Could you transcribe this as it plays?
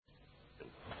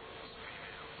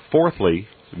Fourthly,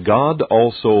 God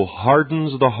also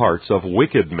hardens the hearts of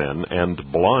wicked men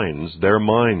and blinds their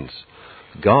minds.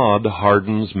 God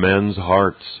hardens men's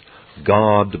hearts.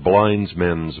 God blinds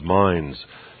men's minds.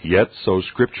 Yet so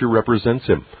Scripture represents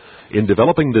him. In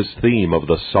developing this theme of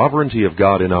the sovereignty of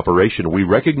God in operation, we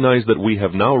recognize that we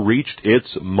have now reached its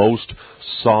most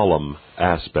solemn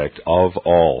aspect of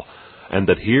all, and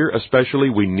that here especially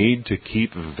we need to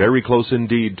keep very close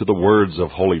indeed to the words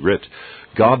of Holy Writ.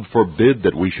 God forbid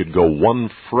that we should go one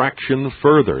fraction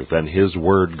further than His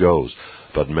Word goes,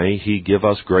 but may He give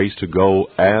us grace to go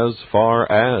as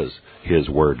far as His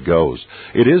Word goes.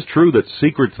 It is true that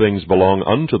secret things belong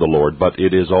unto the Lord, but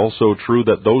it is also true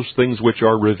that those things which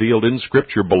are revealed in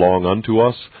Scripture belong unto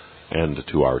us and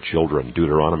to our children.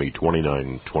 Deuteronomy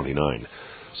 29:29.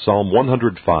 Psalm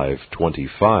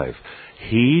 105:25.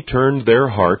 He turned their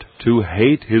heart to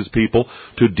hate His people,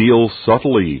 to deal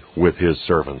subtly with His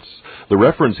servants. The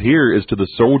reference here is to the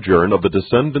sojourn of the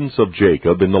descendants of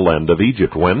Jacob in the land of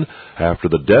Egypt, when, after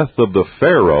the death of the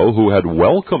Pharaoh who had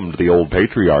welcomed the old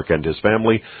patriarch and his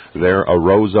family, there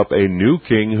arose up a new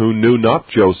king who knew not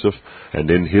Joseph,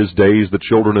 and in his days the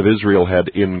children of Israel had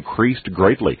increased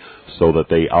greatly, so that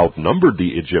they outnumbered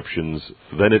the Egyptians.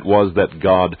 Then it was that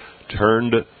God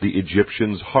turned the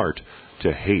Egyptians' heart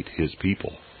to hate His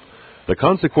people. The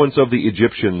consequence of the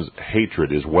Egyptians'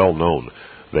 hatred is well known.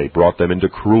 They brought them into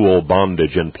cruel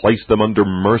bondage and placed them under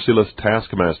merciless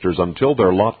taskmasters until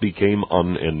their lot became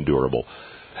unendurable.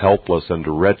 Helpless and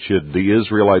wretched, the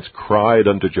Israelites cried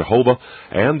unto Jehovah,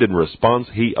 and in response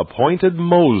He appointed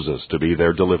Moses to be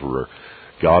their deliverer.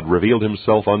 God revealed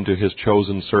Himself unto His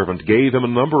chosen servant, gave him a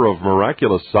number of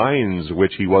miraculous signs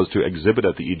which he was to exhibit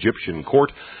at the Egyptian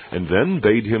court, and then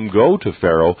bade him go to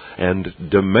Pharaoh and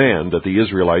demand that the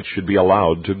Israelites should be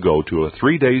allowed to go to a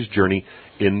 3 days' journey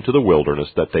into the wilderness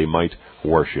that they might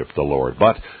worship the Lord.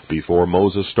 But before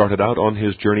Moses started out on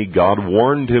his journey, God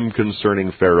warned him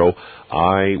concerning Pharaoh,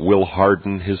 I will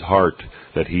harden his heart,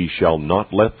 that he shall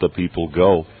not let the people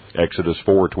go. Exodus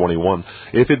 4:21.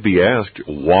 If it be asked,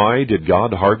 why did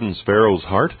God harden Pharaoh's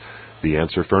heart? The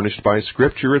answer furnished by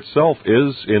Scripture itself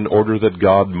is in order that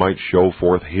God might show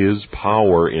forth His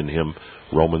power in him.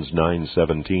 Romans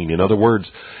 9:17. In other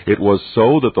words, it was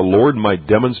so that the Lord might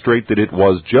demonstrate that it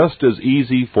was just as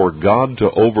easy for God to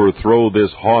overthrow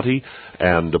this haughty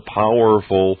and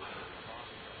powerful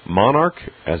monarch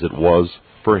as it was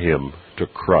for Him to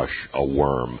crush a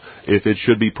worm. If it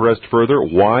should be pressed further,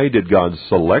 why did God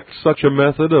select such a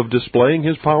method of displaying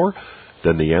His power?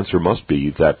 Then the answer must be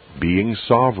that, being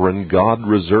sovereign, God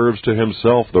reserves to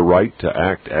Himself the right to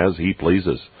act as He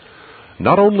pleases.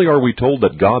 Not only are we told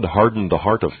that God hardened the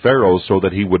heart of Pharaoh so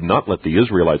that he would not let the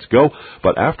Israelites go,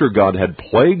 but after God had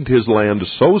plagued his land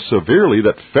so severely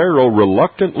that Pharaoh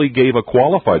reluctantly gave a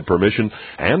qualified permission,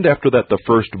 and after that the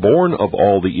firstborn of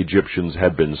all the Egyptians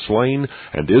had been slain,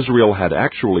 and Israel had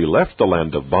actually left the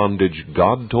land of bondage,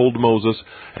 God told Moses,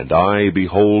 And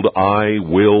behold, I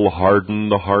will harden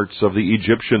the hearts of the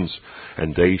Egyptians,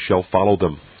 and they shall follow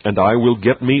them. And I will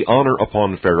get me honor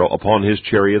upon Pharaoh, upon his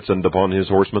chariots, and upon his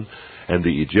horsemen. And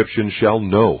the Egyptians shall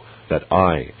know that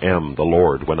I am the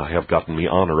Lord, when I have gotten me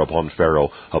honor upon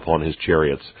Pharaoh, upon his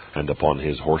chariots, and upon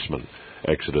his horsemen.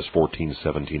 Exodus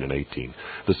 14:17 and 18.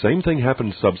 The same thing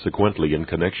happened subsequently in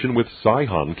connection with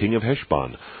Sihon, king of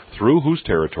Heshbon, through whose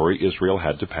territory Israel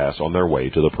had to pass on their way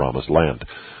to the Promised Land.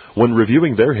 When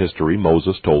reviewing their history,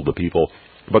 Moses told the people,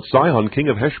 But Sihon, king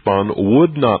of Heshbon,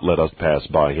 would not let us pass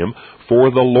by him,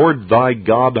 for the Lord thy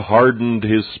God hardened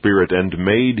his spirit, and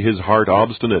made his heart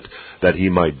obstinate, that he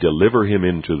might deliver him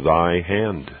into thy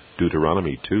hand.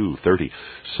 Deuteronomy 2:30.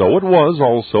 So it was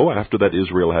also after that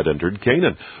Israel had entered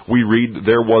Canaan. We read,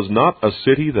 There was not a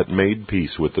city that made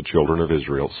peace with the children of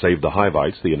Israel, save the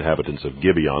Hivites, the inhabitants of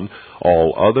Gibeon.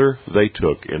 All other they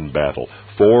took in battle.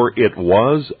 For it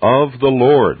was of the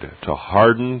Lord to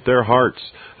harden their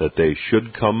hearts, that they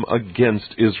should come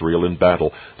against Israel in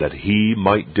battle, that He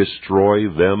might destroy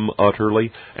them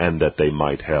utterly, and that they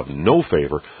might have no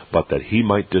favor, but that He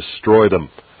might destroy them,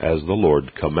 as the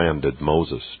Lord commanded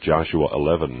Moses. Joshua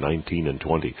 11:19 and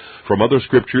 20. From other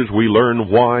scriptures we learn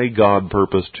why God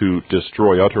purposed to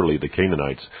destroy utterly the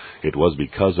Canaanites. It was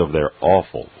because of their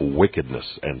awful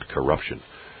wickedness and corruption.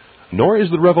 Nor is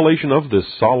the revelation of this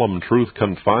solemn truth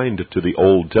confined to the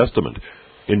Old Testament.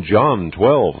 In John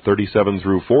 12:37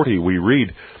 through 40 we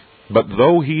read, But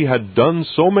though He had done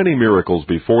so many miracles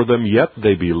before them, yet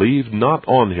they believed not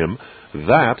on Him,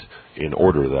 in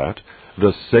order that,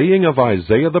 the saying of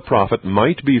Isaiah the prophet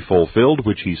might be fulfilled,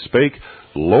 which he spake,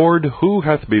 Lord, who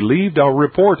hath believed our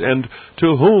report, and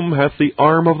to whom hath the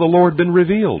arm of the Lord been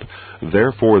revealed?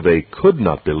 Therefore they could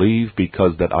not believe,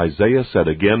 because that Isaiah said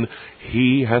again,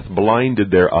 He hath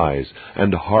blinded their eyes,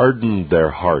 and hardened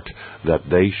their heart, that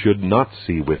they should not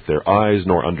see with their eyes,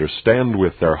 nor understand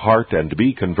with their heart, and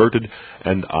be converted,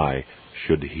 and I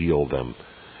should heal them.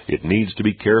 It needs to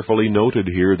be carefully noted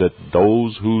here that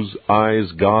those whose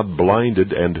eyes God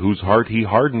blinded and whose heart He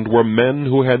hardened were men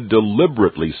who had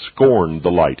deliberately scorned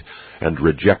the light and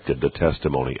rejected the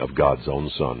testimony of God's own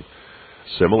Son.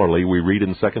 Similarly, we read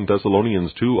in 2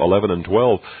 Thessalonians 2:11 and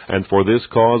 12, And for this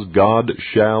cause God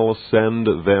shall send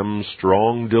them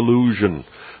strong delusion,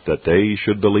 that they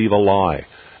should believe a lie,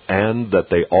 and that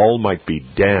they all might be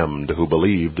damned who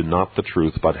believed not the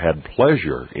truth, but had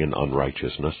pleasure in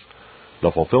unrighteousness.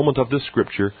 The fulfillment of this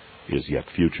scripture is yet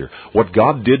future. What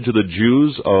God did to the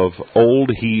Jews of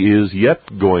old, He is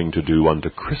yet going to do unto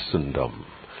Christendom.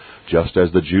 Just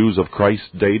as the Jews of Christ's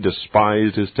day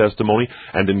despised His testimony,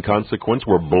 and in consequence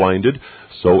were blinded,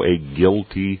 so a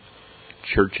guilty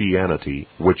churchianity,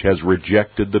 which has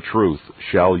rejected the truth,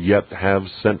 shall yet have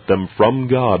sent them from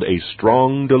God a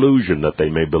strong delusion that they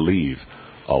may believe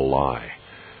a lie.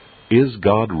 Is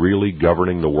God really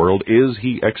governing the world? Is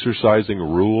He exercising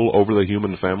rule over the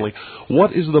human family?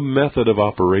 What is the method of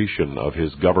operation of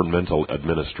His governmental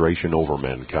administration over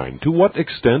mankind? To what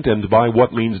extent and by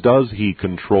what means does He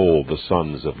control the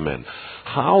sons of men?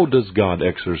 How does God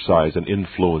exercise an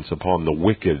influence upon the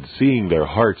wicked, seeing their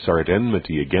hearts are at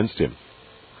enmity against Him?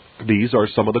 These are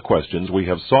some of the questions we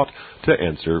have sought to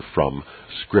answer from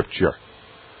Scripture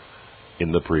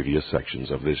in the previous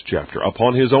sections of this chapter.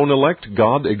 Upon His own elect,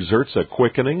 God exerts a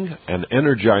quickening, an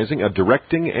energizing, a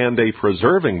directing, and a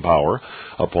preserving power.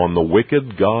 Upon the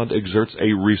wicked, God exerts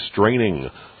a restraining,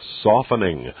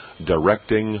 softening,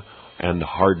 directing, and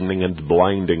hardening and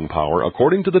blinding power,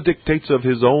 according to the dictates of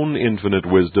His own infinite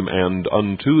wisdom and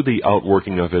unto the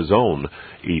outworking of His own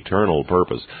eternal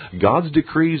purpose. God's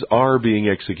decrees are being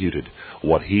executed.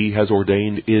 What He has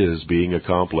ordained is being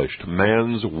accomplished.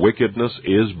 Man's wickedness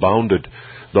is bounded.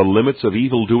 The limits of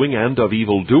evil-doing and of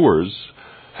evildoers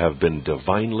have been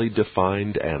divinely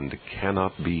defined and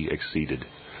cannot be exceeded.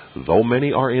 Though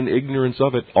many are in ignorance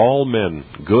of it, all men,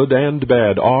 good and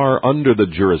bad, are under the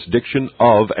jurisdiction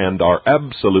of and are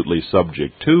absolutely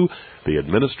subject to the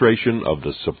administration of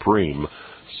the supreme,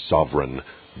 sovereign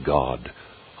God.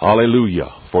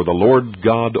 Hallelujah! For the Lord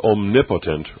God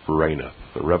omnipotent reigneth.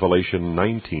 Revelation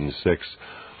 19:6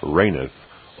 reigneth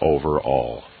over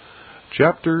all.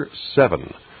 Chapter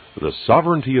 7. The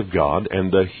sovereignty of God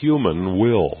and the human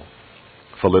will.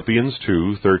 Philippians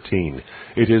 2:13.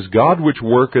 It is God which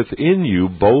worketh in you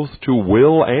both to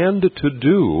will and to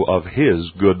do of His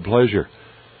good pleasure.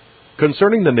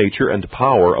 Concerning the nature and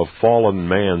power of fallen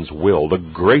man's will, the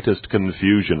greatest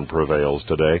confusion prevails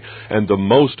today, and the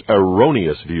most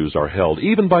erroneous views are held,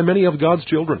 even by many of God's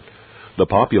children. The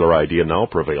popular idea now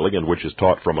prevailing, and which is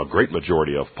taught from a great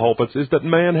majority of pulpits, is that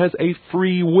man has a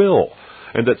free will,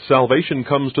 and that salvation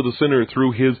comes to the sinner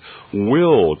through his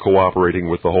will cooperating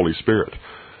with the Holy Spirit.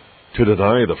 To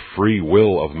deny the free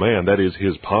will of man, that is,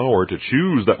 his power to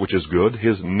choose that which is good,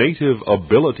 his native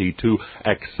ability to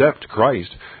accept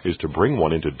Christ, is to bring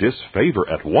one into disfavor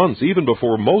at once, even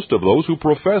before most of those who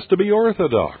profess to be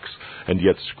orthodox. And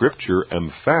yet Scripture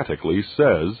emphatically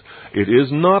says, It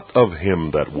is not of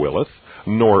him that willeth,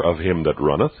 nor of him that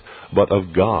runneth, but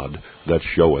of God that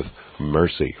showeth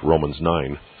mercy. Romans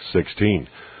 9:16.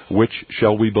 Which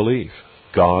shall we believe,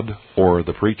 God or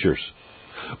the preachers?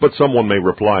 But someone may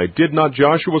reply, Did not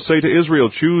Joshua say to Israel,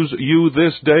 Choose you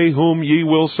this day whom ye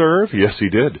will serve? Yes, he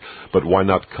did. But why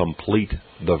not complete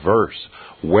the verse?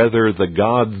 Whether the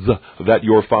gods that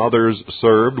your fathers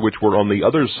served, which were on the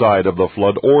other side of the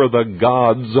flood, or the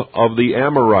gods of the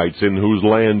Amorites in whose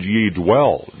land ye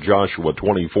dwell. Joshua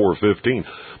 24:15.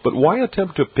 But why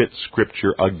attempt to pit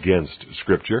Scripture against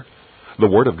Scripture? The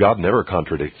Word of God never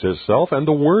contradicts itself, and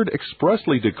the Word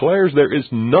expressly declares there is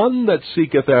none that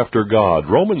seeketh after God.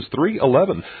 Romans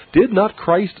 3:11. Did not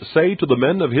Christ say to the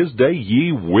men of His day,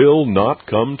 Ye will not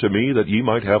come to me that ye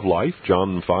might have life?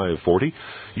 John 5:40.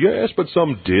 Yes, but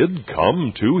some did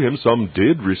come to Him, some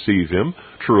did receive Him.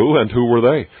 True, and who were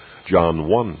they? John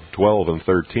 1:12 and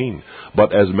 13.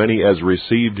 But as many as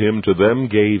received Him, to them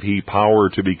gave He power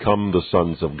to become the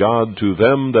sons of God, to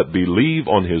them that believe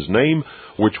on His name,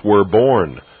 which were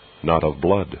born, not of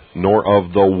blood, nor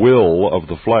of the will of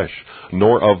the flesh,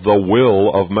 nor of the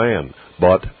will of man,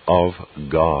 but of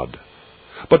God.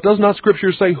 But does not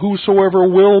Scripture say, whosoever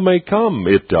will may come?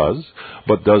 It does.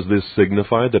 But does this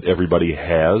signify that everybody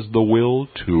has the will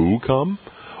to come?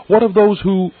 What of those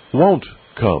who won't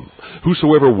come?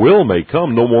 Whosoever will may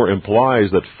come no more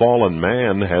implies that fallen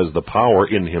man has the power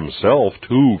in himself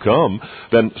to come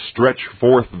than stretch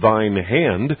forth thine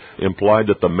hand implied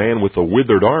that the man with the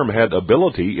withered arm had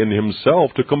ability in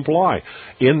himself to comply.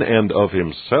 In and of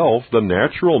himself, the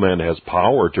natural man has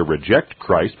power to reject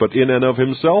Christ, but in and of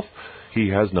himself, he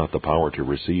has not the power to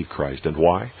receive Christ. And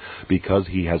why? Because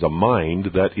he has a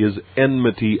mind that is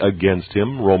enmity against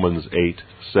him, Romans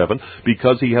 8:7.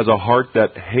 Because he has a heart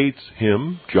that hates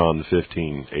him, John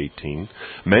 15:18.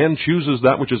 Man chooses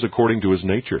that which is according to his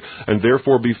nature, and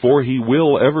therefore before he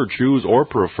will ever choose or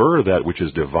prefer that which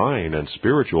is divine and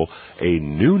spiritual, a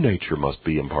new nature must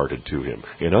be imparted to him.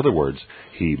 In other words,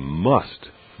 he must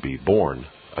be born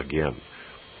again.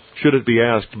 Should it be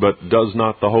asked, but does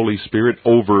not the Holy Spirit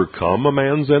overcome a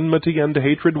man's enmity and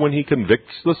hatred when he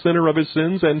convicts the sinner of his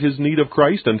sins and his need of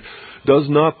Christ? And does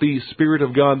not the Spirit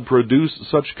of God produce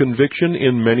such conviction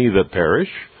in many that perish?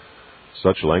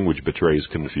 Such language betrays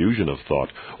confusion of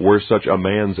thought. Were such a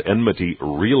man's enmity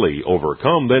really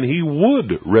overcome, then he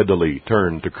would readily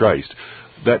turn to Christ.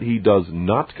 That he does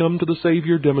not come to the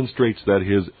Savior demonstrates that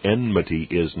his enmity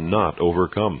is not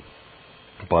overcome,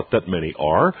 but that many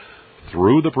are,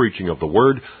 through the preaching of the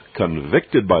Word,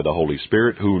 convicted by the Holy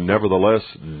Spirit, who nevertheless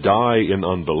die in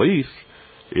unbelief,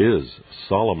 is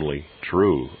solemnly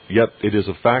true. Yet it is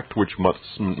a fact which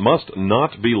must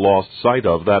not be lost sight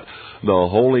of, that the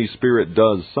Holy Spirit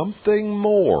does something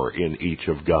more in each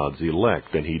of God's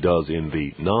elect than he does in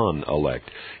the non-elect.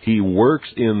 He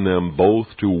works in them both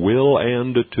to will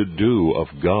and to do of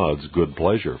God's good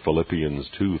pleasure, Philippians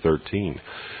 2:13.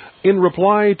 In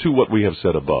reply to what we have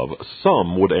said above,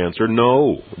 some would answer,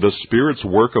 no, the Spirit's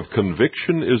work of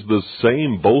conviction is the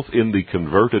same both in the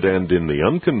converted and in the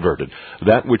unconverted.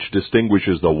 That which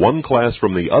distinguishes the one class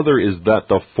from the other is that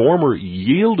the former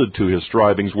yielded to his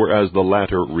strivings, whereas the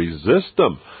latter resist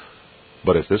them.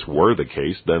 But if this were the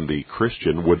case, then the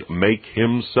Christian would make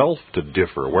himself to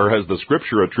differ, whereas the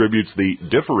Scripture attributes the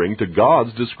differing to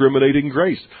God's discriminating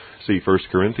grace. See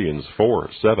 1 Corinthians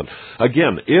 4:7.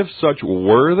 Again, if such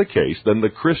were the case, then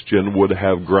the Christian would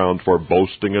have ground for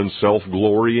boasting and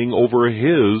self-glorying over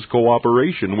his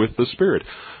cooperation with the Spirit.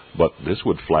 But this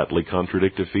would flatly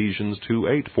contradict Ephesians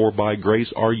 2:8, for by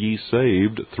grace are ye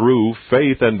saved through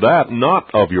faith, and that not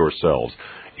of yourselves.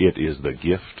 It is the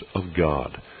gift of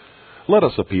God. Let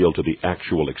us appeal to the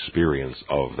actual experience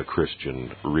of the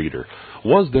Christian reader.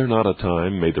 Was there not a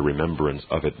time, may the remembrance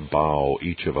of it bow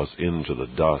each of us into the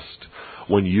dust,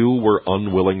 when you were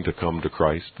unwilling to come to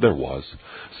Christ? There was.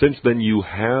 Since then you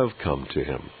have come to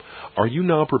him. Are you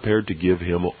now prepared to give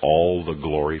him all the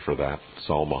glory for that?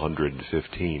 Psalm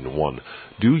 115:1.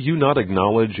 Do you not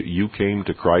acknowledge you came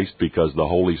to Christ because the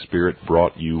Holy Spirit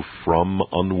brought you from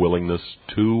unwillingness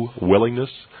to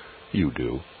willingness? You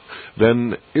do.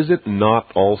 Then is it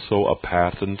not also a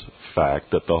patent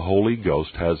fact that the Holy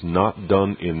Ghost has not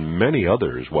done in many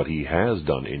others what he has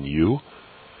done in you?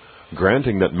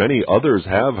 Granting that many others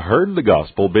have heard the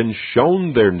gospel, been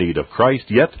shown their need of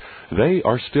Christ, yet they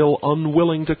are still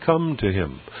unwilling to come to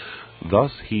him.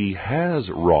 Thus he has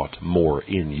wrought more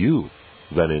in you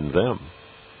than in them.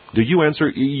 Do you answer,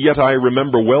 yet I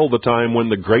remember well the time when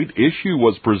the great issue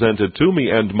was presented to me,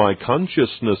 and my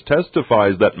consciousness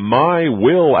testifies that my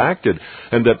will acted,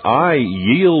 and that I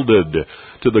yielded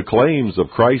to the claims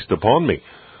of Christ upon me?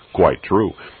 Quite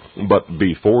true. But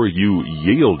before you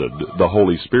yielded, the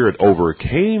Holy Spirit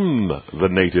overcame the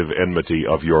native enmity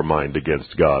of your mind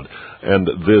against God. And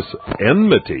this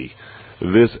enmity,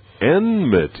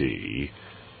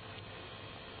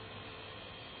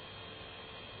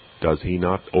 does he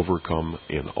not overcome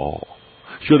in all?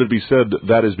 Should it be said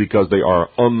that is because they are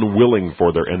unwilling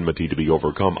for their enmity to be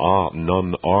overcome?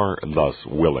 None are thus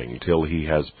willing till he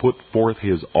has put forth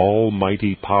his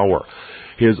almighty power,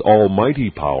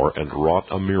 and wrought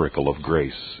a miracle of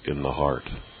grace in the heart.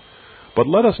 But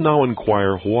let us now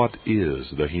inquire, what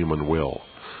is the human will?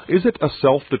 Is it a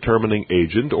self-determining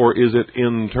agent, or is it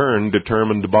in turn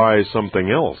determined by something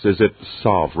else? Is it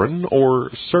sovereign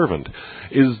or servant?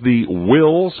 Is the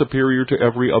will superior to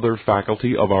every other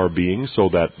faculty of our being, so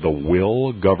that the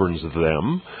will governs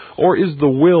them? Or is the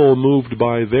will moved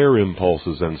by their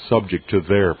impulses and subject to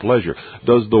their pleasure?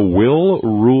 Does the will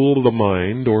rule the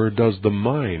mind, or does the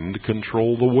mind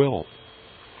control the will?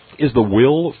 Is the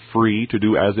will free to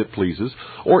do as it pleases,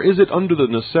 or is it under the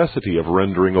necessity of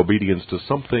rendering obedience to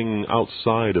something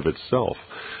outside of itself?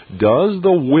 Does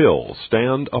the will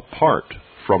stand apart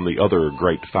from the other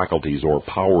great faculties or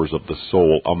powers of the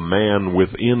soul, a man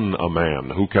within a man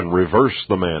who can reverse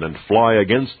the man and fly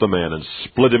against the man and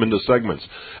split him into segments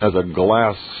as a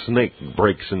glass snake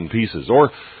breaks in pieces?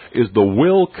 Or is the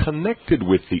will connected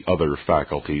with the other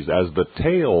faculties as the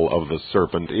tail of the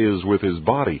serpent is with his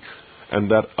body, and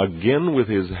that again with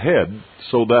his head,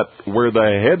 so that where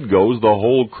the head goes, the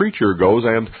whole creature goes,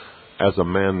 and as a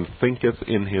man thinketh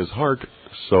in his heart,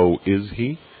 so is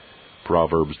he?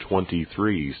 Proverbs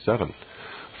 23:7.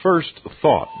 First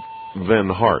thought, then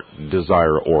heart,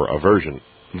 desire or aversion,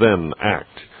 then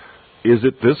act. Is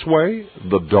it this way?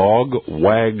 The dog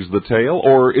wags the tail,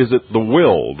 or is it the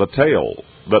will, the tail,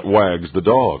 that wags the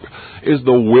dog? Is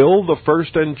the will the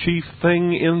first and chief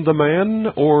thing in the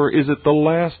man, or is it the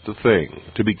last thing,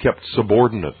 to be kept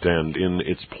subordinate and in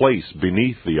its place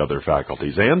beneath the other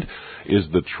faculties? And is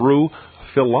the true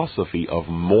philosophy of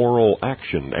moral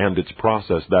action and its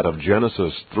process that of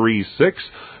Genesis 3:6,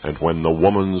 and when the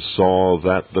woman saw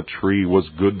that the tree was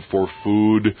good for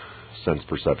food, sense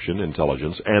perception,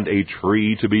 intelligence, and a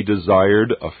tree to be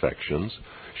desired, affections,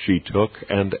 she took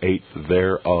and ate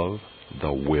thereof,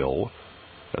 the will?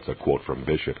 That's a quote from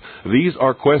Bishop. These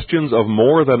are questions of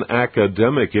more than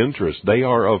academic interest. They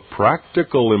are of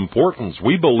practical importance.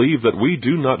 We believe that we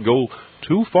do not go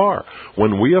too far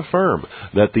when we affirm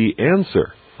that the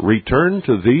answer returned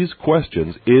to these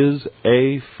questions is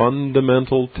a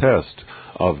fundamental test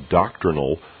of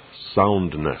doctrinal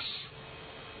soundness.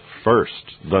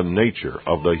 First, the nature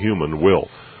of the human will.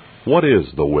 What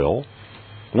is the will?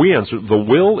 We answer, the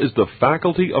will is the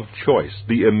faculty of choice,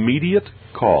 the immediate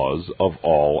cause of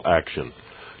all action.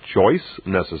 Choice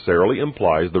necessarily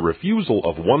implies the refusal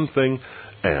of one thing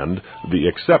and the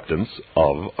acceptance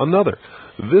of another.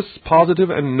 This positive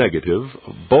and negative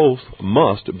both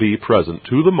must be present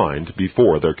to the mind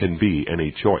before there can be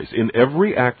any choice. In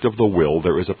every act of the will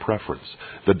there is a preference,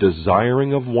 the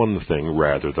desiring of one thing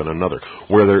rather than another.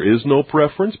 Where there is no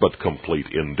preference but complete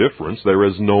indifference, there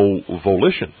is no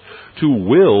volition. To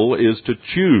will is to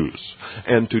choose,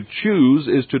 and to choose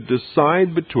is to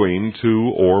decide between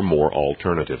two or more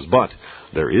alternatives. But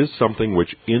there is something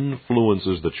which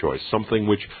influences the choice, something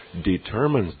which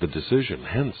determines the decision.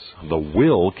 Hence, the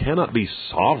will cannot be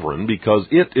sovereign because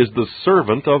it is the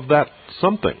servant of that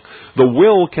something. The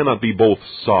will cannot be both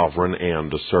sovereign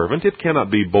and a servant. It cannot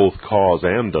be both cause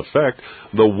and effect.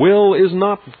 The will is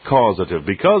not causative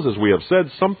because, as we have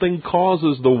said, something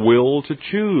causes the will to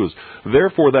choose.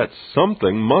 Therefore, that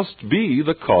something must be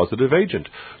the causative agent.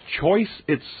 Choice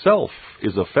itself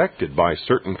is affected by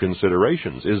certain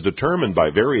considerations, is determined by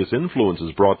various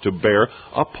influences brought to bear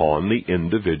upon the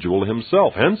individual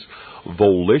himself. Hence,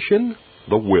 volition,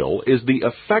 the will, is the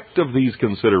effect of these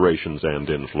considerations and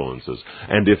influences.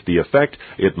 And if the effect,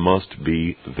 it must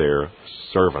be their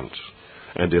servant.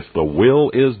 And if the will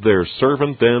is their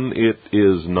servant, then it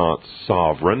is not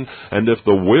sovereign. And if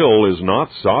the will is not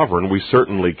sovereign, we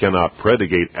certainly cannot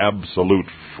predicate absolute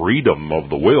freedom of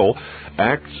the will.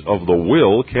 Acts of the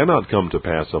will cannot come to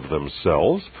pass of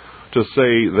themselves. To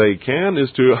say they can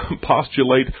is to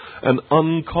postulate an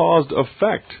uncaused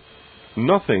effect.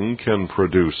 Nothing can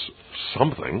produce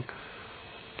something.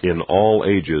 In all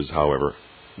ages, however,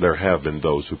 there have been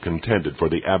those who contended for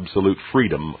the absolute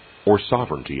freedom or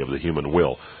sovereignty of the human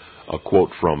will. A quote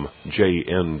from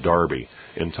J.N. Darby,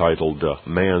 entitled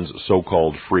Man's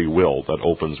So-Called Free Will, that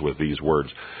opens with these words: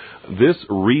 "This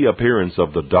reappearance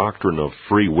of the doctrine of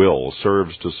free will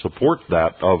serves to support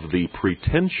that of the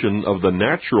pretension of the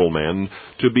natural man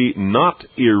to be not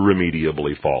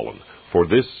irremediably fallen. For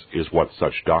this is what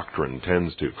such doctrine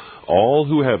tends to. All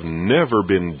who have never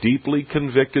been deeply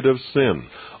convicted of sin,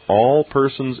 all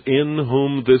persons in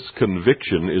whom this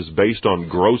conviction is based on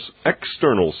gross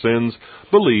external sins,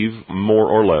 believe more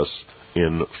or less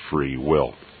in free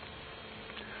will."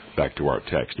 Back to our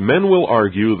text. Men will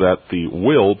argue that the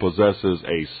will possesses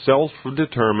a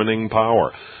self-determining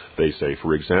power. They say,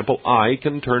 for example, I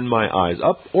can turn my eyes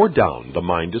up or down. The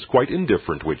mind is quite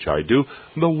indifferent which I do.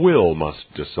 The will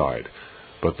must decide.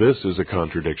 But this is a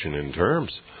contradiction in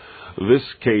terms. This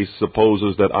case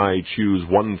supposes that I choose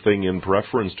one thing in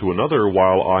preference to another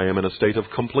while I am in a state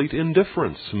of complete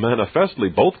indifference. Manifestly,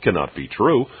 both cannot be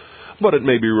true. But it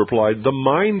may be replied, the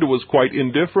mind was quite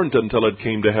indifferent until it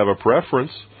came to have a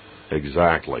preference.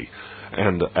 Exactly.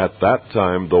 And at that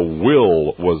time, the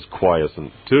will was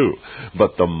quiescent too.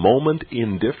 But the moment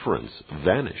indifference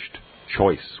vanished,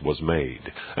 choice was made.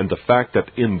 And the fact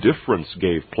that indifference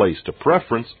gave place to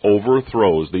preference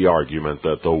overthrows the argument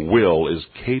that the will is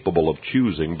capable of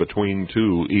choosing between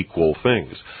two equal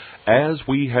things. As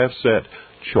we have said,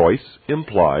 choice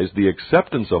implies the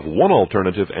acceptance of one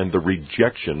alternative and the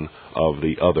rejection of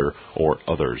the other or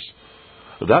others.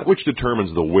 That which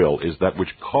determines the will is that which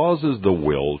causes the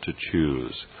will to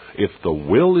choose. If the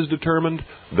will is determined,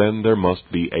 then there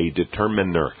must be a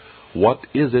determiner. What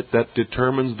is it that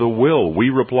determines the will? We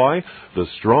reply, the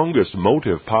strongest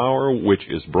motive power which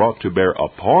is brought to bear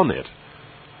upon it.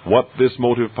 What this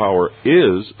motive power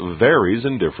is varies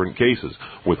in different cases.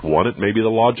 With one, it may be the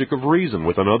logic of reason.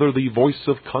 With another, the voice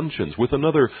of conscience. With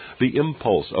another, the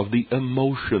impulse of the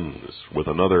emotions. With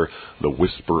another, the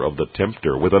whisper of the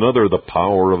tempter. With another, the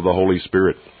power of the Holy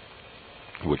Spirit.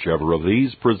 Whichever of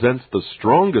these presents the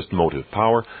strongest motive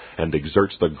power and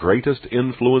exerts the greatest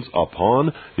influence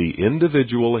upon the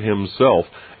individual himself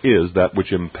is that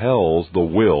which impels the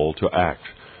will to act.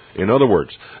 In other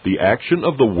words, the action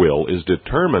of the will is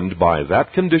determined by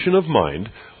that condition of mind,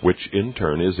 which in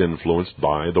turn is influenced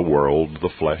by the world, the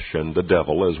flesh, and the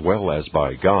devil, as well as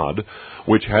by God,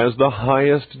 which has the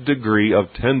highest degree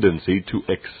of tendency to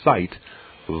excite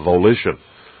volition.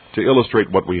 To illustrate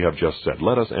what we have just said,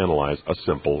 let us analyze a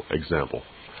simple example.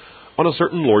 On a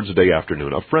certain Lord's Day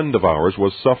afternoon, a friend of ours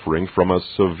was suffering from a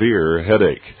severe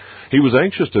headache. He was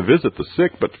anxious to visit the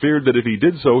sick, but feared that if he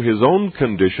did so, his own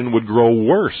condition would grow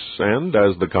worse, and,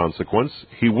 as the consequence,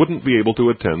 he wouldn't be able to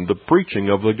attend the preaching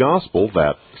of the gospel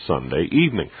that Sunday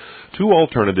evening. Two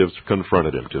alternatives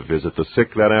confronted him: to visit the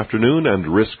sick that afternoon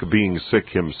and risk being sick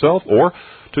himself, or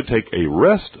to take a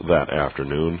rest that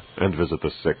afternoon and visit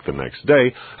the sick the next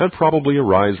day, and probably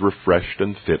arise refreshed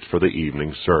and fit for the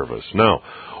evening service. Now,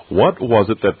 what was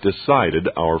it that decided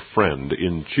our friend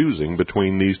in choosing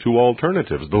between these two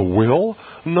alternatives? The will?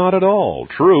 Not at all.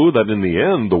 True that in the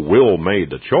end the will made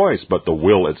the choice, but the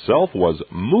will itself was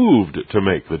moved to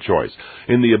make the choice.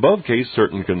 In the above case,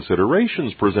 certain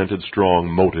considerations presented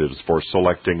strong motives for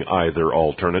selecting either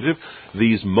alternative.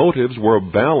 These motives were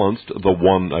balanced, the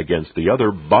one against the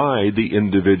other, by the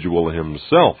individual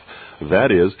himself.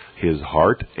 That is, his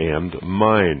heart and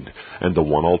mind. And the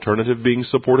one alternative being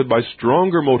supported by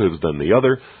stronger motives than the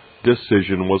other,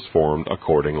 decision was formed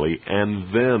accordingly, and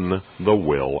then the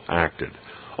will acted.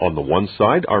 On the one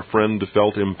side, our friend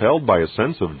felt impelled by a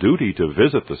sense of duty to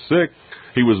visit the sick.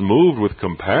 He was moved with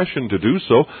compassion to do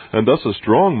so, and thus a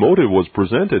strong motive was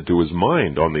presented to his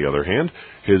mind. On the other hand,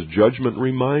 his judgment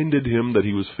reminded him that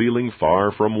he was feeling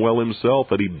far from well himself,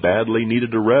 that he badly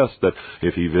needed a rest, that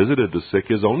if he visited the sick,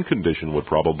 his own condition would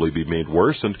probably be made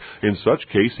worse, and in such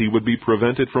case he would be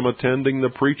prevented from attending the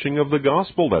preaching of the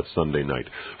gospel that Sunday night.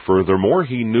 Furthermore,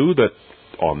 he knew that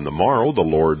on the morrow, the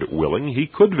Lord willing, he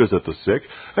could visit the sick,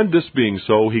 and this being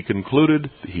so, he concluded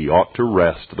he ought to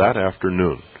rest that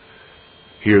afternoon.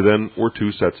 Here, then, were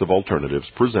two sets of alternatives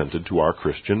presented to our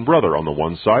Christian brother. On the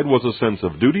one side was a sense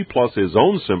of duty plus his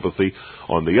own sympathy.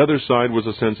 On the other side was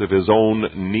a sense of his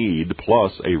own need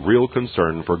plus a real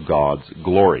concern for God's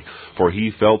glory. For he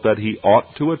felt that he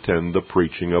ought to attend the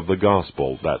preaching of the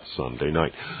gospel that Sunday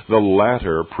night. The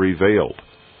latter prevailed.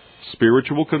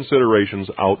 Spiritual considerations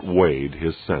outweighed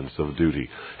his sense of duty.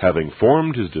 Having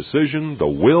formed his decision, the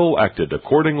will acted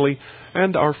accordingly,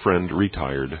 and our friend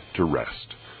retired to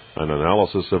rest. An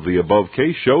analysis of the above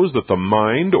case shows that the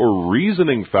mind or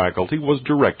reasoning faculty was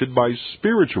directed by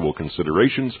spiritual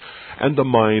considerations, and the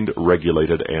mind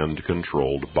regulated and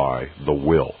controlled by the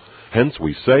will. Hence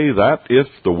we say that if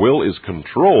the will is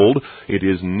controlled, it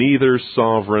is neither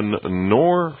sovereign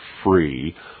nor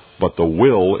free, but the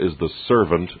will is the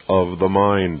servant of the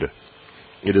mind.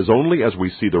 It is only as we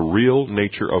see the real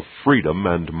nature of freedom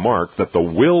and mark that the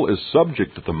will is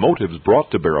subject to the motives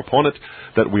brought to bear upon it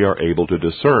that we are able to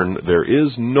discern there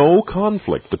is no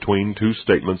conflict between two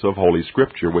statements of Holy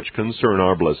Scripture which concern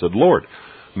our blessed Lord.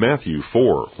 Matthew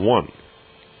 4:1.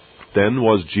 Then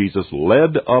was Jesus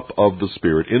led up of the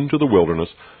Spirit into the wilderness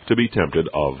to be tempted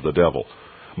of the devil.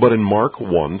 But in Mark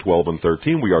 1:12 and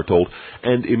 13 we are told,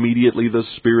 and immediately the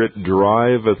Spirit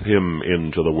driveth him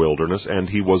into the wilderness, and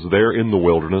he was there in the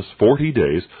wilderness 40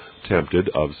 days, tempted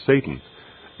of Satan.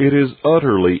 It is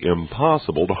utterly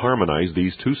impossible to harmonize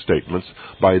these two statements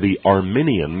by the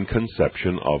Arminian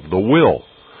conception of the will.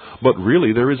 But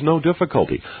really there is no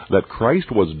difficulty. That Christ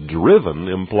was driven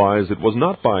implies it was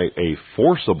not by a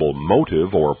forcible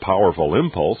motive or powerful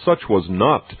impulse. Such was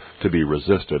not to be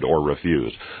resisted or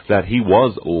refused. That he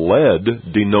was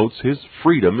led denotes his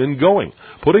freedom in going.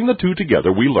 Putting the two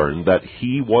together, we learn that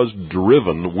he was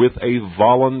driven with a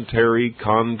voluntary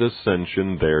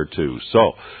condescension thereto.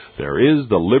 So, there is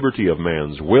the liberty of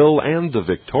man's will and the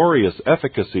victorious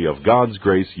efficacy of God's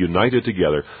grace united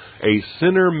together. A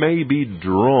sinner may be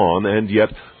drawn and yet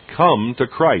come to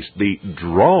Christ, the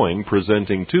drawing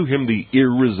presenting to him the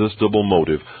irresistible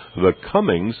motive, the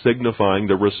coming signifying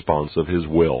the response of his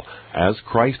will, as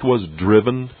Christ was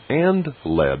driven and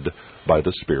led by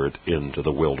the Spirit into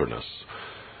the wilderness.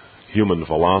 Human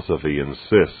philosophy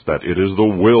insists that it is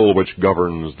the will which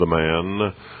governs the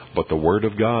man, but the Word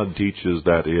of God teaches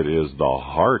that it is the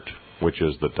heart which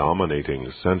is the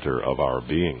dominating center of our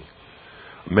being.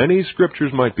 Many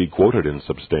scriptures might be quoted in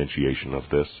substantiation of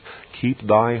this. Keep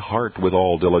thy heart with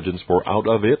all diligence, for out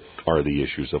of it are the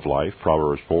issues of life.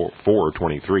 Proverbs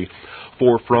 4:23.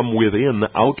 For from within,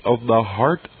 out of the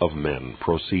heart of men,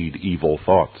 proceed evil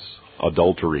thoughts,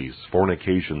 adulteries,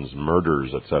 fornications,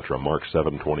 murders, etc. Mark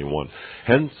 7:21.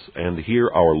 Hence, and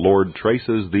here our Lord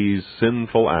traces these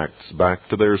sinful acts back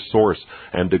to their source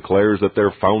and declares that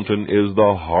their fountain is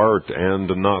the heart and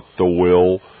not the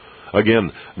will.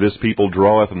 Again, this people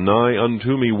draweth nigh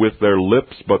unto me with their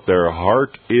lips, but their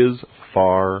heart is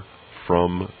far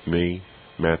from me.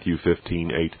 Matthew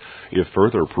 15:8. If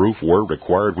further proof were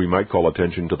required, we might call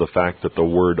attention to the fact that the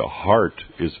word heart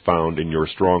is found in your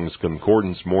Strong's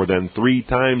Concordance more than 3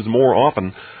 times more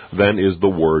often than is the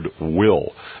word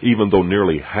will, even though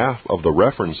nearly half of the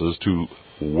references to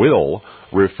will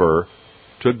refer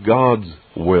to God's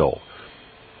will.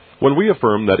 When we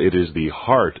affirm that it is the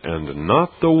heart and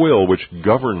not the will which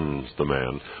governs the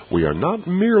man, we are not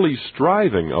merely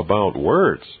striving about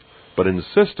words, but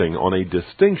insisting on a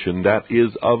distinction that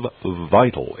is of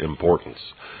vital importance.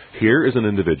 Here is an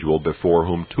individual before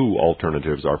whom 2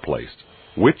 alternatives are placed.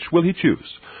 Which will he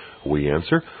choose? We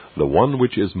answer, the one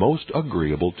which is most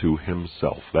agreeable to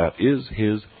himself. That is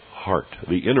his heart,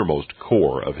 the innermost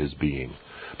core of his being.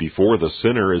 Before the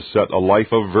sinner is set a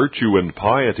life of virtue and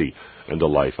piety, and a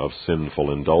life of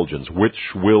sinful indulgence. Which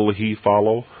will he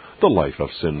follow? The life of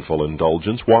sinful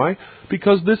indulgence. Why?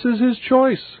 Because this is his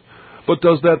choice. But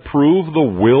does that prove the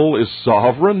will is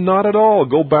sovereign? Not at all.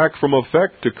 Go back from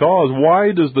effect to cause.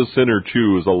 Why does the sinner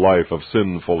choose a life of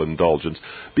sinful indulgence?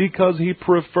 Because he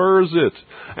prefers it.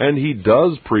 And he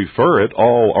does prefer it,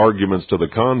 all arguments to the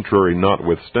contrary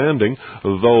notwithstanding,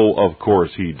 though, of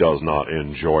course, he does not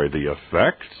enjoy the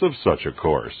effects of such a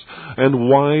course. And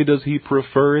why does he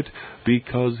prefer it?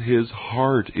 Because his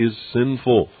heart is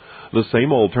sinful. The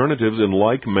same alternatives in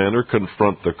like manner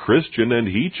confront the Christian, and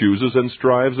he chooses and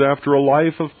strives after a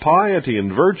life of piety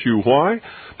and virtue. Why?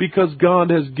 Because God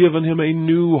has given him a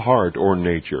new heart or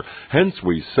nature. Hence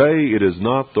we say it is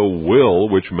not the will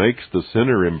which makes the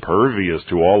sinner impervious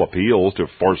to all appeals to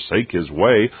forsake his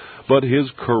way, but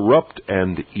his corrupt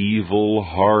and evil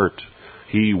heart.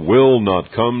 He will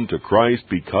not come to Christ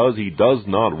because he does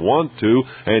not want to,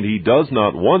 and he does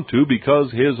not want to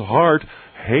because his heart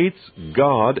hates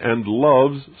God and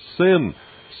loves sin.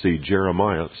 See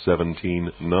Jeremiah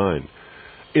 17:9.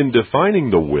 In defining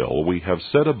the will, we have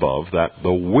said above that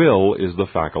the will is the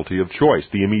faculty of choice,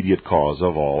 the immediate cause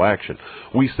of all action.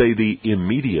 We say the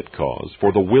immediate cause,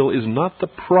 for the will is not the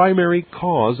primary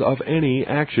cause of any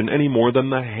action any more than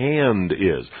the hand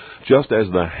is. Just as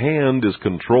the hand is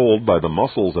controlled by the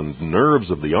muscles and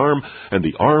nerves of the arm, and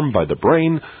the arm by the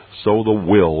brain, so the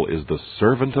will is the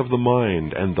servant of the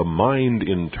mind, and the mind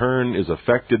in turn is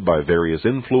affected by various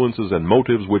influences and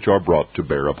motives which are brought to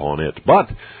bear upon it. But,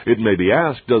 it may be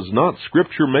asked, does not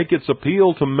Scripture make its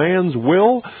appeal to man's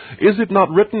will? Is it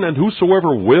not written, and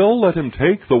whosoever will, let him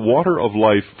take the water of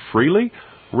life freely?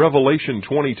 Revelation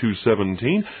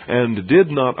 22:17, and did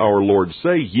not our Lord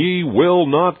say, Ye will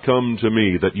not come to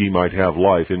me, that ye might have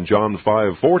life, in John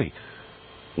 5:40?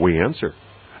 We answer,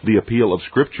 the appeal of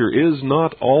Scripture is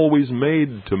not always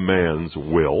made to man's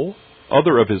will.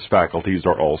 Other of his faculties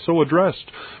are also addressed.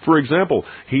 For example,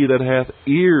 he that hath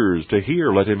ears to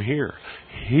hear, let him hear.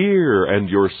 Hear, and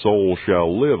your soul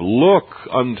shall live. Look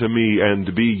unto me,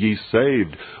 and be ye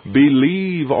saved.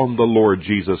 Believe on the Lord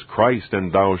Jesus Christ,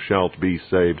 and thou shalt be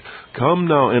saved. Come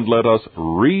now, and let us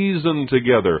reason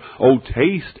together. O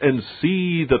taste and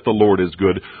see that the Lord is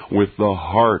good. With the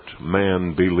heart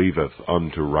man believeth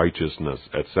unto righteousness,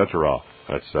 etc.,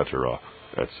 etc.,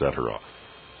 etc.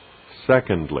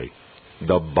 Secondly,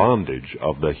 the bondage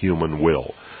of the human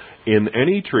will. In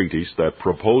any treatise that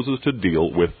proposes to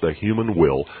deal with the human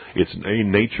will, its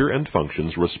nature and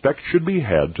functions, respect should be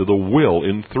had to the will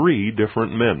in 3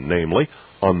 different men, namely,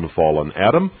 unfallen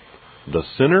Adam, the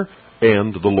sinner,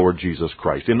 and the Lord Jesus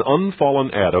Christ. In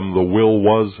unfallen Adam, the will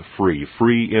was free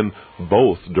in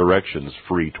both directions,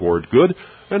 free toward good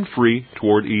and free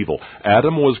toward evil.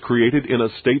 Adam was created in a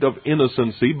state of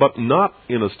innocency, but not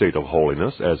in a state of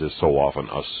holiness, as is so often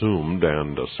assumed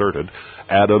and asserted.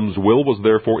 Adam's will was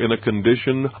therefore in a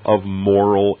condition of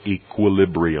moral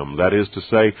equilibrium. That is to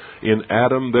say, in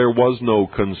Adam there was no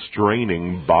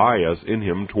constraining bias in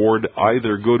him toward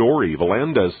either good or evil,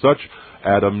 and as such,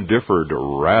 Adam differed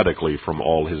radically from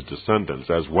all his descendants,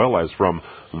 as well as from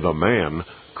the man,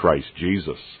 Christ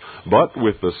Jesus. But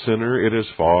with the sinner it is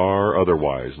far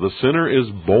otherwise. The sinner is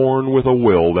born with a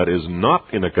will that is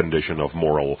not in a condition of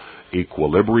moral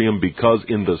equilibrium, because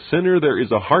in the sinner there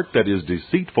is a heart that is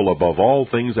deceitful above all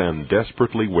things and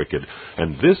desperately wicked,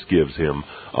 and this gives him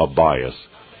a bias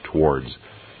towards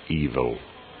evil.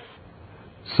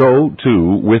 So,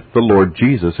 too, with the Lord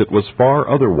Jesus it was far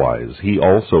otherwise. He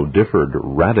also differed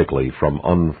radically from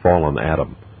unfallen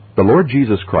Adam. The Lord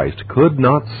Jesus Christ could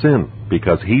not sin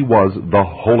because he was the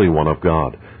Holy One of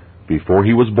God. Before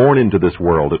he was born into this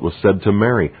world, it was said to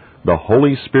Mary, "The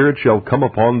Holy Spirit shall come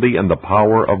upon thee, and the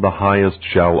power of the Highest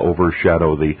shall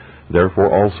overshadow thee.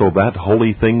 Therefore also that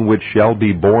holy thing which shall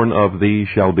be born of thee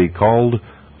shall be called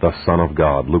the Son of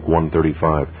God." Luke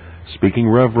 1:35. Speaking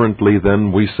reverently,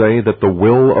 then, we say that the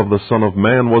will of the Son of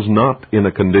Man was not in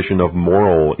a condition of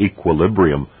moral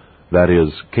equilibrium, that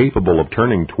is, capable of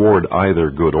turning toward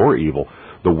either good or evil.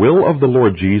 The will of the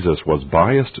Lord Jesus was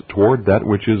biased toward that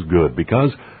which is good,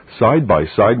 because side by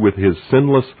side with his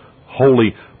sinless,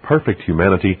 holy, perfect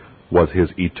humanity was his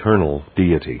eternal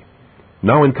deity.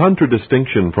 Now, in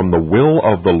contradistinction from the will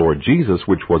of the Lord Jesus,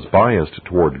 which was biased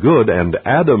toward good, and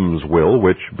Adam's will,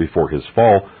 which, before his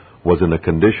fall, was in a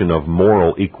condition of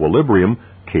moral equilibrium,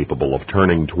 capable of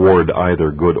turning toward either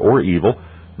good or evil,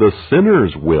 the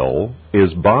sinner's will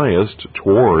is biased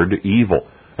toward evil,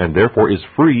 and therefore is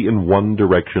free in one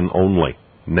direction only,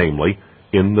 namely,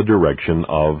 in the direction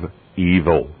of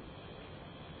evil.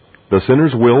 The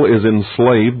sinner's will is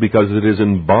enslaved because it is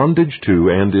in bondage to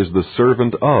and is the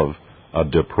servant of a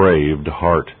depraved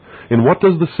heart. In what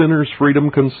does the sinner's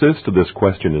freedom consist? This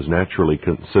question is naturally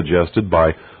suggested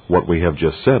by what we have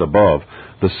just said above.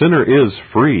 The sinner is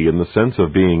free in the sense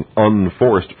of being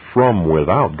unforced from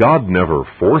without. God never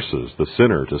forces the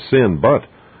sinner to sin, but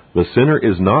the sinner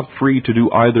is not free to do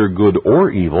either good or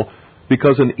evil,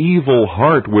 because an evil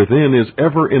heart within is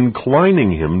ever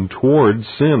inclining him toward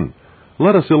sin.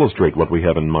 Let us illustrate what we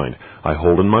have in mind. I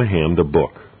hold in my hand a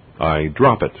book. I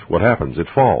drop it. What happens? It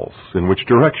falls. In which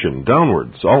direction?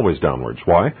 Downwards. Always downwards.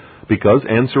 Why? Because,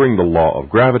 answering the law of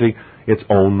gravity, its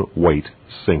own weight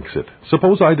sinks it.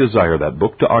 Suppose I desire that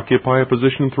book to occupy a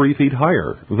position 3 feet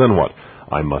higher. Then what?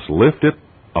 I must lift it.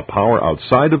 A power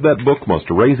outside of that book must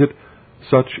raise it.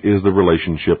 Such is the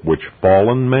relationship which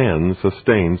fallen man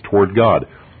sustains toward God.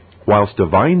 Whilst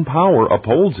divine power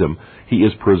upholds him, he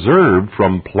is preserved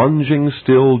from plunging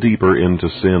still deeper into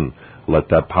sin. Let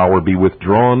that power be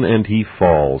withdrawn, and he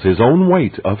falls. His own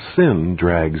weight of sin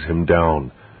drags him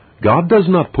down. God does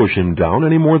not push him down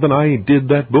any more than I did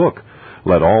that book.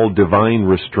 Let all divine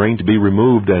restraint be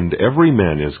removed, and every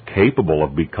man is capable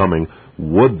of becoming,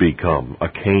 would become, a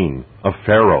Cain, a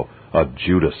Pharaoh, a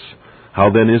Judas.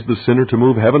 How then is the sinner to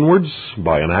move heavenwards?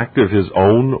 By an act of his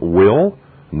own will?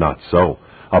 Not so.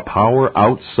 A power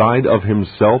outside of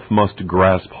himself must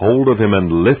grasp hold of him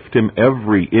and lift him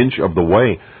every inch of the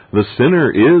way. The sinner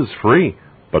is free,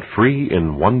 but free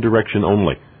in one direction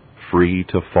only, free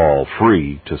to fall,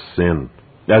 free to sin.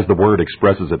 As the Word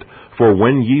expresses it, "For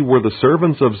when ye were the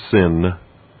servants of sin,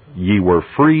 ye were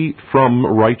free from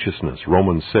righteousness."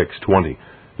 Romans 6:20.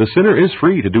 The sinner is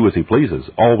free to do as he pleases,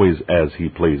 always as he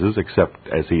pleases, except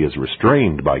as he is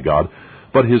restrained by God,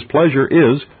 but his pleasure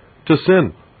is to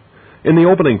sin. In the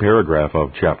opening paragraph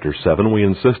of chapter 7, we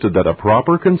insisted that a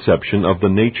proper conception of the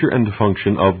nature and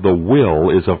function of the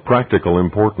will is of practical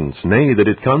importance, nay, that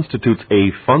it constitutes a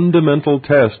fundamental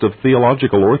test of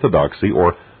theological orthodoxy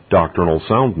or doctrinal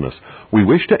soundness. We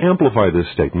wish to amplify this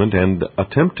statement and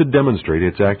attempt to demonstrate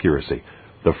its accuracy.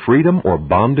 The freedom or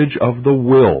bondage of the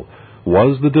will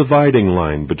was the dividing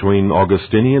line between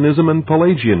Augustinianism and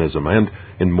Pelagianism, and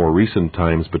in more recent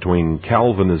times between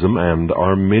Calvinism and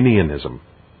Arminianism.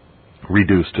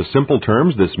 Reduced to simple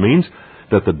terms, this means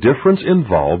that the difference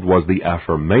involved was the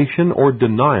affirmation or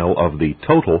denial of the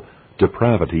total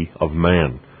depravity of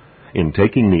man. In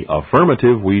taking the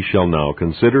affirmative, we shall now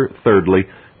consider, thirdly,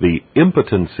 the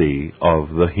impotency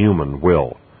of the human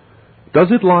will.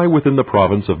 Does it lie within the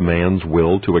province of man's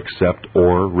will to accept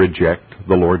or reject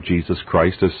the Lord Jesus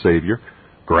Christ as Savior?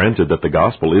 Granted that the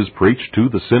gospel is preached to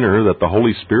the sinner, that the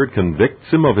Holy Spirit convicts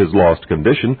him of his lost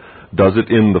condition, Does it,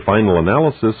 in the final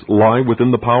analysis, lie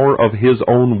within the power of his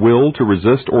own will to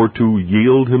resist or to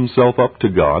yield himself up to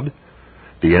God?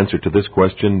 The answer to this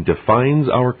question defines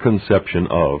our conception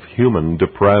of human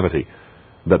depravity.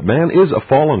 That man is a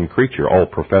fallen creature, all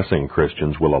professing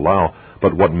Christians will allow,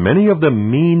 but what many of them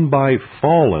mean by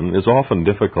fallen is often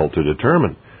difficult to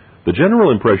determine. The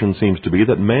general impression seems to be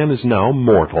that man is now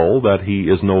mortal, that he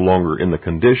is no longer in the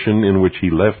condition in which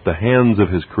he left the hands of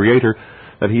his Creator,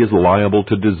 that he is liable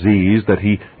to disease, that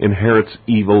he inherits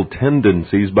evil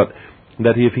tendencies, but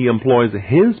that if he employs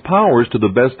his powers to the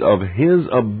best of his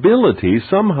ability,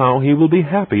 somehow he will be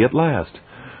happy at last.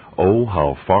 Oh,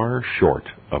 how far short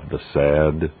of the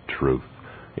sad truth.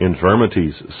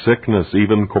 Infirmities, sickness,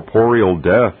 even corporeal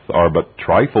death are but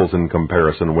trifles in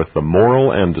comparison with the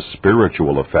moral and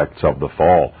spiritual effects of the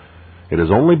fall. It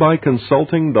is only by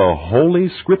consulting the Holy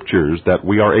Scriptures that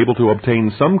we are able to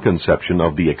obtain some conception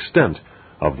of the extent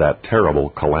of that terrible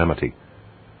calamity.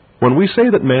 When we say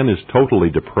that man is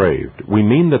totally depraved, we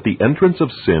mean that the entrance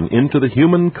of sin into the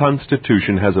human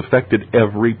constitution has affected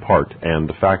every part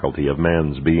and faculty of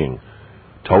man's being.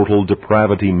 Total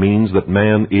depravity means that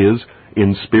man is,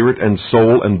 in spirit and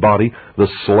soul and body, the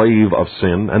slave of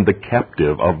sin and the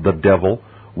captive of the devil,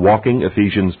 walking,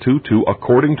 Ephesians 2:2,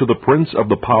 according to the prince of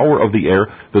the power of the air,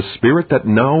 the spirit that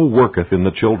now worketh in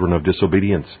the children of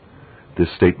disobedience.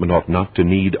 This statement ought not to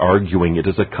need arguing. It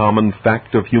is a common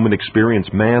fact of human experience.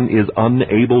 Man is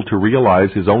unable to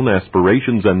realize his own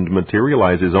aspirations and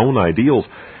materialize his own ideals.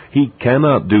 He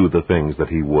cannot do the things that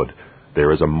he would.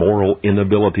 There is a moral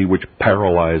inability which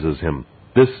paralyzes him.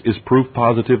 This is proof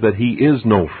positive that he is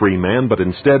no free man, but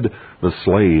instead the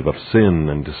slave of sin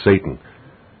and Satan.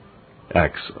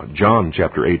 John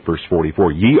chapter 8, verse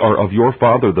 44, Ye are of your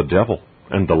father the devil,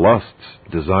 and the lusts,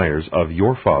 desires of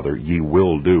your father ye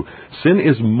will do. Sin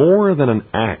is more than an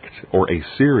act or a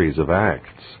series of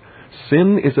acts.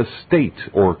 Sin is a state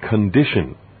or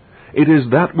condition. It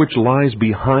is that which lies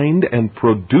behind and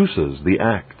produces the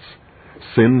acts.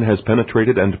 Sin has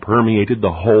penetrated and permeated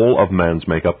the whole of man's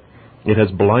makeup. It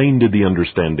has blinded the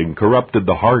understanding, corrupted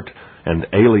the heart, and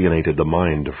alienated the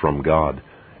mind from God.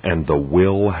 And the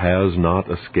will has not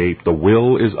escaped. The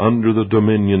will is under the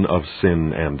dominion of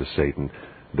sin and Satan.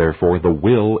 Therefore, the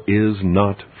will is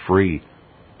not free.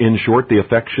 In short, the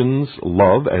affections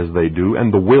love as they do,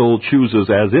 and the will chooses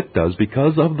as it does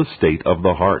because of the state of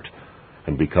the heart.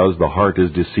 And because the heart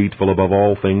is deceitful above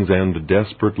all things and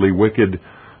desperately wicked,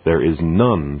 there is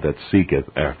none that seeketh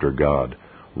after God.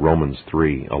 Romans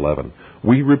 3:11.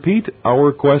 We repeat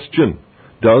our question.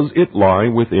 Does it lie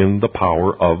within the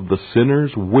power of the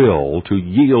sinner's will to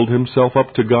yield himself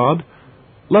up to God?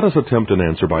 Let us attempt an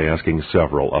answer by asking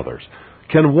several others.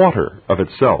 Can water of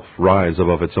itself rise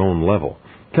above its own level?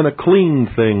 Can a clean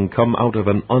thing come out of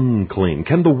an unclean?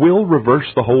 Can the will reverse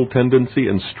the whole tendency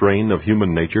and strain of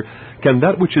human nature? Can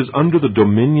that which is under the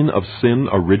dominion of sin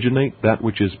originate that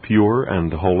which is pure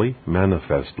and holy?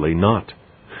 Manifestly not.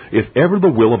 If ever the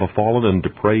will of a fallen and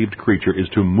depraved creature is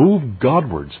to move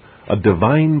Godwards, a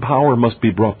divine power must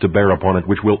be brought to bear upon it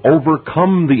which will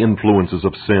overcome the influences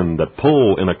of sin that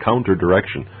pull in a counter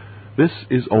direction. This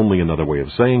is only another way of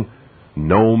saying,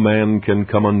 No man can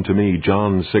come unto me,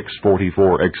 John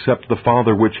 6:44, except the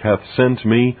Father which hath sent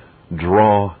me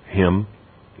draw him.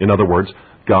 In other words,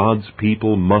 God's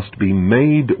people must be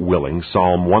made willing,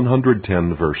 Psalm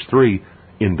 110, verse 3,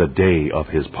 in the day of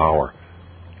his power.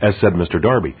 As said Mr.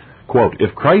 Darby, quote,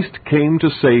 If Christ came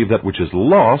to save that which is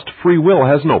lost, free will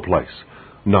has no place.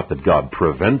 Not that God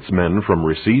prevents men from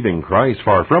receiving Christ,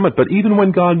 far from it, but even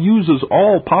when God uses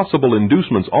all possible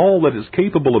inducements, all that is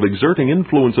capable of exerting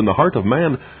influence in the heart of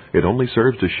man, it only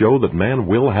serves to show that man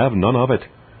will have none of it.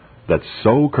 That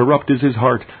so corrupt is his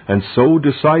heart, and so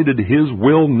decided his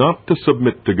will not to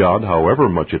submit to God, however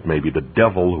much it may be the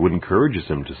devil who encourages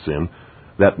him to sin,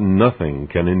 that nothing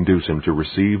can induce him to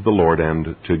receive the Lord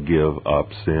and to give up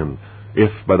sin. If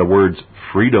by the words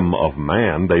freedom of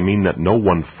man they mean that no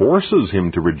one forces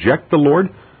him to reject the Lord,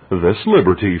 this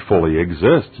liberty fully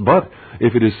exists. But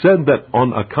if it is said that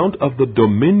on account of the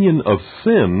dominion of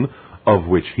sin, of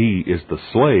which he is the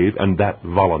slave, and that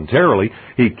voluntarily,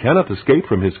 he cannot escape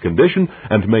from his condition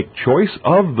and make choice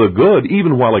of the good,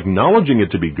 even while acknowledging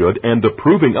it to be good and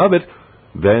approving of it,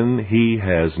 then he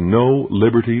has no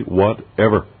liberty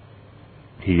whatever.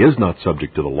 He is not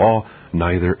subject to the law,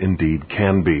 neither indeed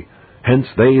can be. Hence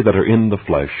they that are in the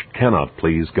flesh cannot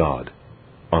please God.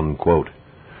 Unquote.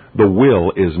 The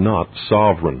will is not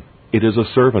sovereign. It is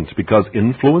a servant because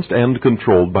influenced and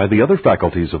controlled by the other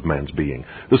faculties of man's being.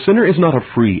 The sinner is not a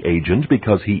free agent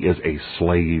because he is a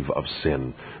slave of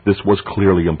sin. This was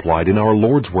clearly implied in our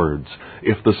Lord's words.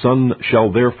 If the Son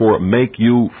shall therefore make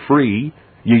you free,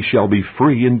 ye shall be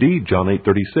free indeed, John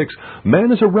 8:36.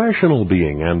 Man is a rational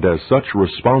being and as such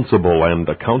responsible and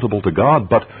accountable to God,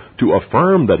 but to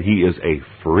affirm that he is a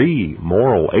free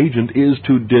moral agent is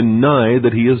to deny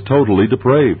that he is totally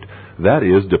depraved. That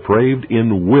is, depraved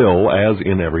in will as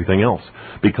in everything else.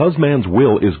 Because man's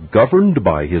will is governed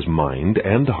by his mind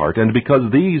and heart, and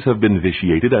because these have been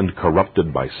vitiated and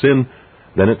corrupted by sin,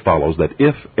 then it follows that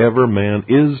if ever man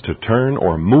is to turn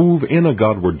or move in a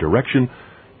Godward direction,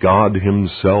 God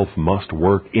himself must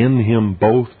work in him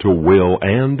both to will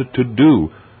and to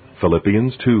do,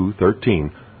 Philippians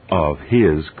 2:13, of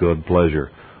his good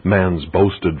pleasure. Man's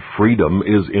boasted freedom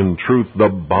is in truth the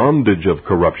bondage of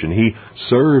corruption. He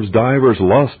serves divers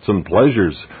lusts and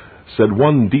pleasures. Said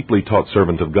one deeply taught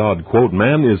servant of God, quote,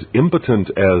 "Man is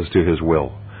impotent as to his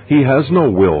will. He has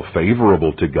no will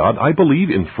favorable to God. I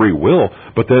believe in free will,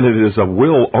 but then it is a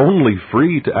will only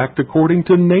free to act according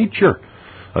to nature.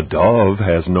 A dove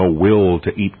has no will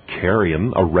to eat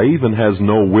carrion. A raven has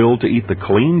no will to eat the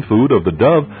clean food of the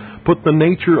dove. Put the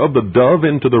nature of the dove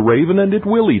into the raven, and it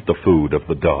will eat the food of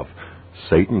the dove."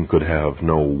 Satan could have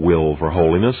no will for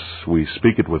holiness. We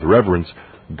speak it with reverence.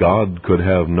 God could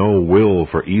have no will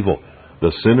for evil.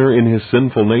 The sinner in his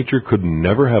sinful nature could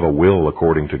never have a will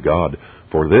according to God.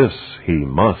 For this he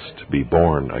must be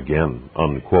born again,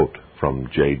 unquote, from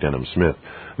J. Denham Smith.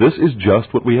 This is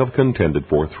just what we have contended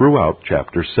for throughout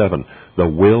chapter 7. The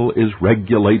will is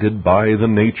regulated by the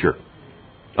nature.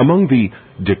 Among the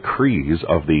decrees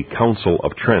of the Council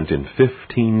of Trent in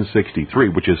 1563,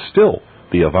 which is still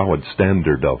the avowed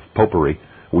standard of popery,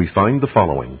 we find the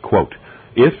following, quote,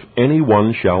 "If any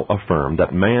one shall affirm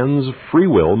that man's free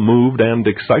will, moved and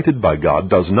excited by God,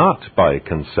 does not, by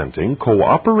consenting,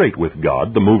 cooperate with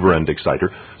God, the mover and exciter,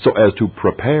 so as to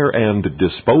prepare and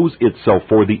dispose itself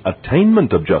for the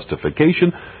attainment of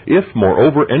justification, if,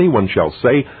 moreover, anyone shall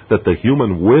say that the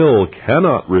human will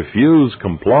cannot refuse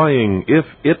complying if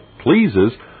it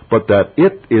pleases, but that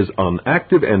it is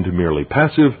unactive and merely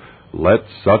passive, let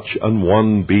such an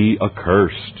one be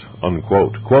accursed,"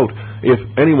 unquote. Quote, "If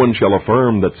anyone shall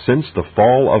affirm that since the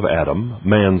fall of Adam,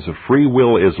 man's free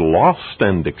will is lost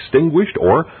and extinguished,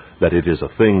 or that it is a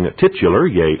thing titular,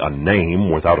 yea, a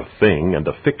name without a thing, and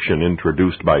a fiction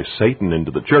introduced by Satan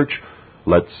into the church,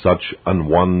 let such an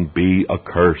one be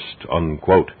accursed,"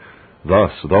 unquote.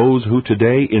 Thus, those who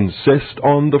today insist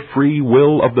on the free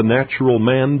will of the natural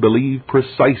man believe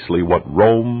precisely what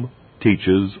Rome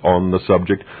teaches on the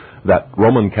subject. That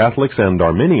Roman Catholics and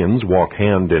Arminians walk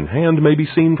hand in hand may be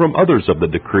seen from others of the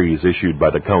decrees issued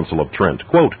by the Council of Trent.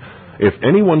 Quote, "If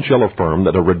anyone shall affirm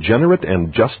that a regenerate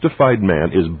and justified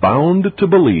man is bound to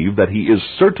believe that he is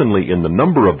certainly in the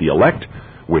number of the elect,"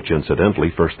 which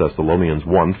incidentally 1 Thessalonians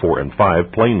 1:4 and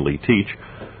 5 plainly teach,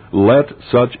 "let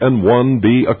such an one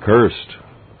be accursed."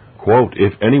 Quote,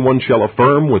 "If anyone shall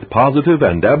affirm with positive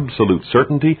and absolute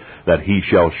certainty that he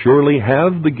shall surely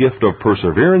have the gift of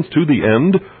perseverance to the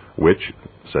end," which,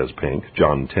 says Pink,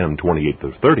 John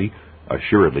 10:28-30,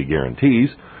 assuredly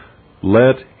guarantees,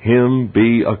 "let him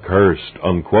be accursed,"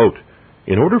 unquote.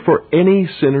 In order for any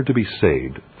sinner to be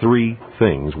saved, three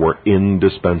things were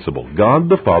indispensable. God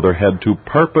the Father had to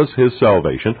purpose his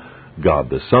salvation, God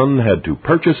the Son had to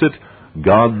purchase it,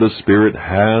 God the Spirit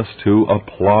has to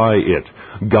apply it.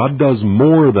 God does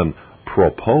more than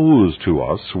propose to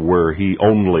us were he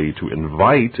only to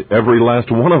invite. Every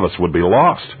last one of us would be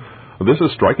lost. This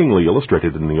is strikingly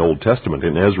illustrated in the Old Testament.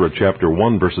 In Ezra chapter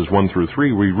 1, verses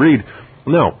 1-3, we read,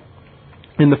 "Now,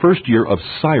 in the first year of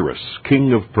Cyrus,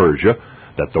 king of Persia,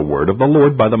 that the word of the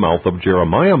Lord by the mouth of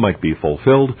Jeremiah might be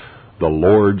fulfilled, the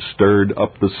Lord stirred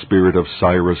up the spirit of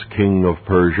Cyrus, king of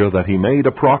Persia, that he made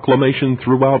a proclamation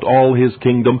throughout all his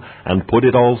kingdom, and put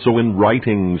it also in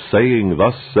writing, saying,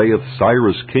 Thus saith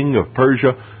Cyrus, king of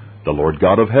Persia, The Lord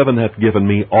God of heaven hath given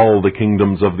me all the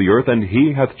kingdoms of the earth, and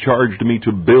he hath charged me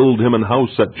to build him an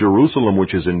house at Jerusalem,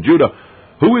 which is in Judah.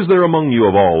 Who is there among you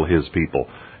of all his people?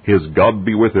 His God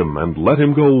be with him, and let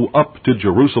him go up to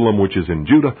Jerusalem, which is in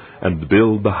Judah, and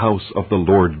build the house of the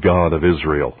Lord God of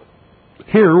Israel."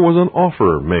 Here was an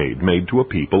offer made to a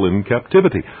people in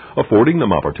captivity, affording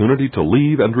them opportunity to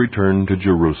leave and return to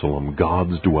Jerusalem,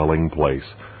 God's dwelling place.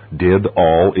 Did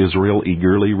all Israel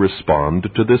eagerly respond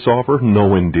to this offer?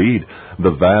 No, indeed.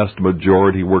 The vast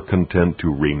majority were content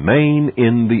to remain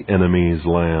in the enemy's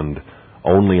land.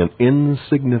 Only an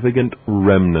insignificant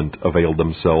remnant availed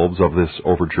themselves of this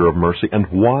overture of mercy. And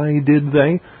why did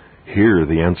they? Hear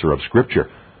the answer of Scripture.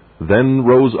 Then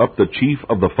rose up the chief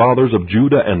of the fathers of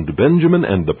Judah and Benjamin,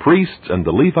 and the priests and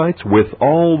the Levites, with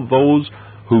all those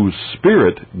whose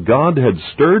spirit God had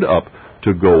stirred up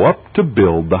to go up to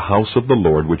build the house of the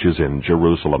Lord which is in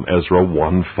Jerusalem. Ezra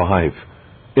 1:5.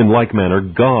 In like manner,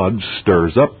 God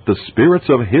stirs up the spirits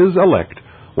of His elect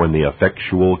when the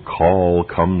effectual call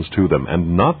comes to them,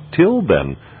 and not till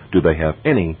then do they have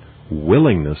any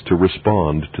willingness to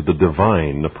respond to the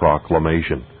divine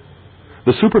proclamation.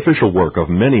 The superficial work of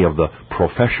many of the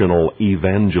professional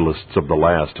evangelists of the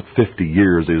last 50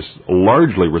 years is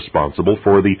largely responsible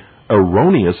for the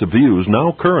erroneous views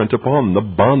now current upon the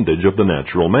bondage of the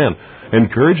natural man,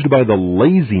 encouraged by the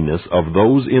laziness of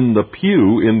those in the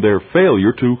pew in their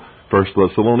failure to, 1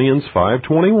 Thessalonians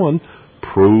 5:21,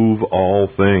 prove all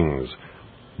things.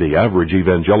 The average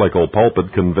evangelical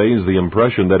pulpit conveys the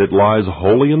impression that it lies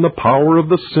wholly in the power of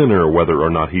the sinner whether or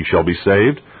not he shall be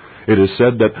saved. It is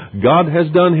said that God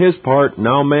has done His part,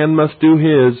 now man must do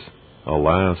his.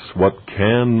 Alas, what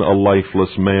can a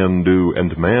lifeless man do?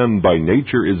 And man by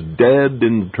nature is dead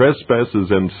in trespasses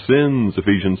and sins,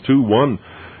 Ephesians 2:1.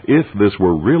 If this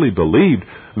were really believed,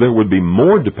 there would be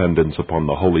more dependence upon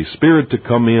the Holy Spirit to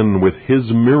come in with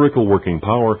His miracle-working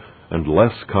power, and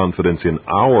less confidence in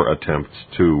our attempts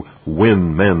to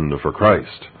win men for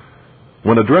Christ.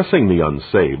 When addressing the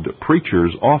unsaved,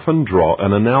 preachers often draw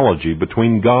an analogy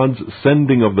between God's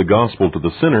sending of the gospel to the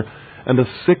sinner and a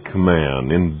sick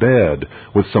man in bed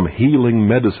with some healing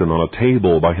medicine on a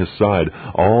table by his side.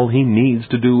 All he needs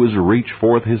to do is reach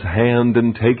forth his hand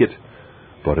and take it.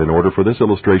 But in order for this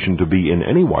illustration to be in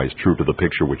any wise true to the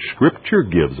picture which Scripture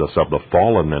gives us of the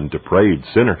fallen and depraved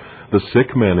sinner, the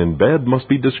sick man in bed must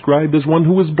be described as one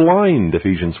who is blind,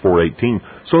 Ephesians 4:18,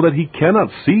 so that he cannot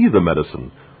see the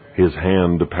medicine. His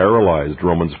hand paralyzed,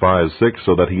 Romans 5:6,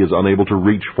 so that he is unable to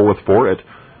reach forth for it,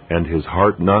 and his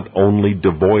heart not only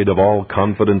devoid of all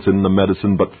confidence in the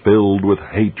medicine, but filled with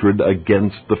hatred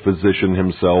against the physician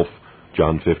himself,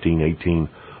 John 15:18.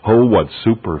 Oh, what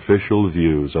superficial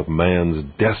views of man's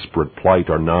desperate plight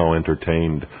are now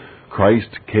entertained. Christ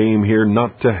came here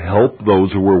not to help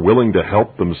those who were willing to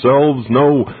help themselves,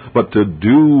 no, but to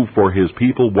do for His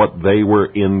people what they were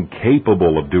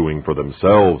incapable of doing for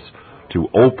themselves, to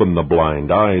open the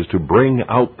blind eyes, to bring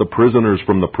out the prisoners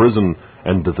from the prison,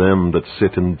 and them that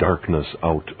sit in darkness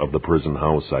out of the prison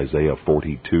house, Isaiah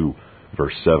 42,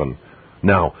 verse 7.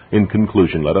 Now, in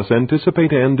conclusion, let us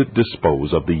anticipate and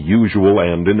dispose of the usual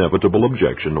and inevitable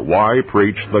objection: why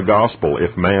preach the gospel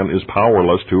if man is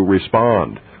powerless to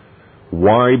respond?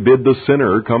 Why bid the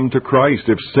sinner come to Christ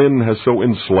if sin has so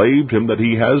enslaved him that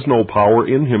he has no power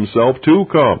in himself to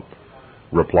come?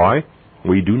 Reply: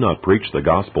 we do not preach the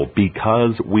gospel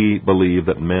because we believe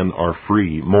that men are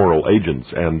free moral agents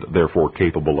and therefore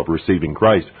capable of receiving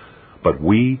Christ, but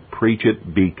we preach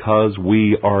it because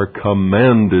we are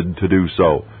commanded to do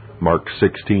so, Mark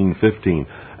 16:15.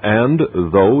 And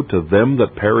though to them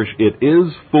that perish it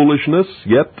is foolishness,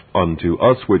 yet unto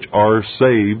us which are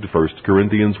saved, 1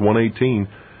 Corinthians 1:18,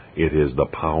 it is the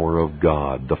power of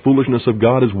God. The foolishness of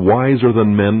God is wiser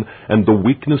than men, and the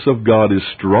weakness of God is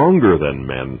stronger than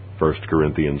men, 1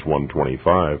 Corinthians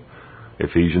 1:25.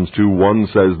 Ephesians 2:1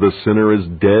 says, the sinner is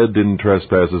dead in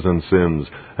trespasses and sins,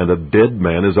 and a dead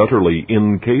man is utterly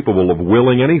incapable of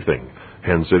willing anything.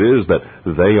 Hence it is that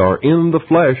they are in the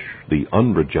flesh, the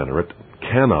unregenerate,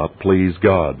 cannot please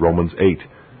God. Romans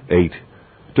 8:8.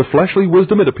 To fleshly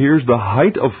wisdom it appears the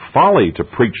height of folly to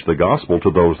preach the gospel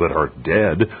to those that are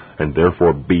dead, and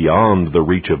therefore beyond the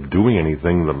reach of doing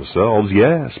anything themselves.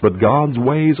 Yes, but God's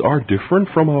ways are different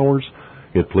from ours.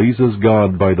 It pleases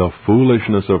God by the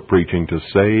foolishness of preaching to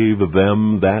save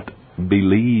them that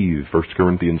believe, 1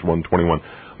 Corinthians 1:21.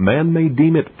 Man may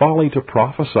deem it folly to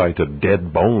prophesy to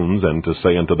dead bones, and to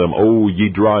say unto them, O ye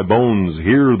dry bones,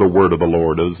 hear the word of the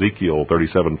Lord, Ezekiel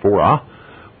 37:4.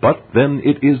 But then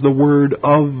it is the word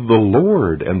of the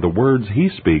Lord, and the words He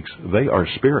speaks, they are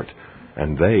spirit,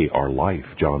 and they are life,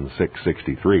 John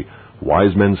 6:63.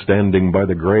 Wise men standing by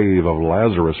the grave of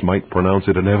Lazarus might pronounce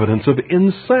it an evidence of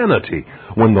insanity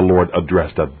when the Lord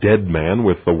addressed a dead man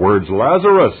with the words,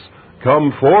 Lazarus,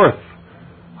 come forth.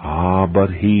 Ah, but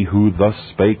He who thus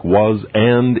spake was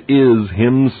and is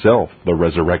Himself the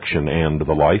resurrection and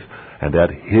the life, and at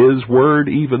His word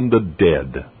even the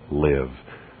dead live.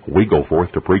 We go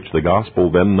forth to preach the gospel,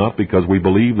 then, not because we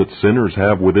believe that sinners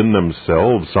have within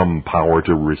themselves some power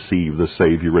to receive the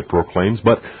Savior it proclaims,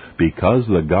 but because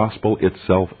the gospel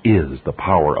itself is the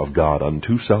power of God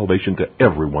unto salvation to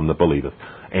everyone that believeth,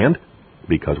 and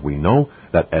because we know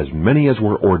that as many as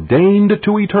were ordained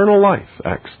to eternal life,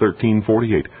 Acts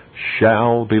 13:48,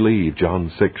 shall believe, John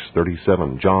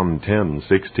 6:37, John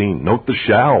 10:16. Note the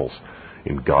shalls.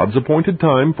 In God's appointed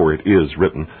time, for it is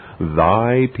written,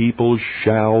 Thy people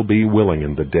shall be willing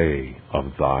in the day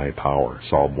of thy power.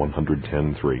 Psalm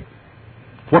 110:3.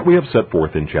 What we have set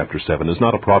forth in chapter 7 is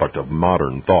not a product of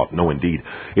modern thought. No, indeed.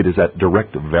 It is at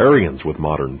direct variance with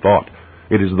modern thought.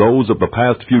 It is those of the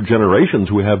past few generations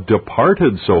who have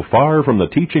departed so far from the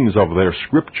teachings of their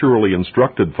scripturally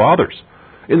instructed fathers.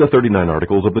 In the 39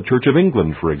 Articles of the Church of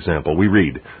England, for example, we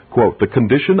read, quote, The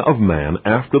condition of man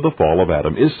after the fall of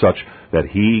Adam is such that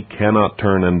he cannot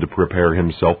turn and prepare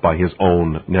himself by his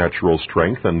own natural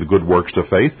strength and good works to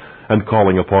faith and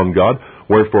calling upon God.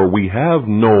 Wherefore we have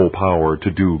no power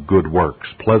to do good works,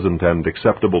 pleasant and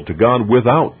acceptable to God,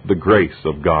 without the grace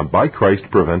of God by Christ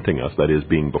preventing us, that is,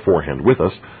 being beforehand with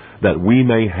us, that we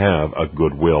may have a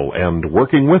good will, and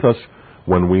working with us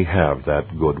when we have that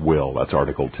good will. That's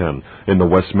Article 10. In the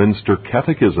Westminster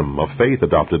Catechism of Faith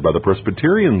adopted by the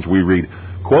Presbyterians, we read,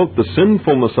 quote, The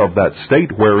sinfulness of that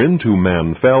state whereinto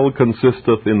man fell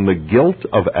consisteth in the guilt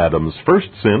of Adam's first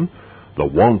sin, the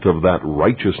want of that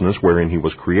righteousness wherein he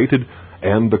was created,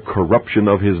 and the corruption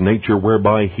of his nature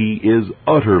whereby he is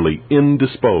utterly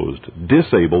indisposed,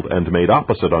 disabled, and made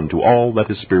opposite unto all that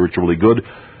is spiritually good,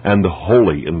 and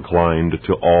wholly inclined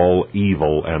to all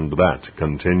evil, and that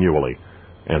continually.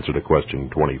 Answer to question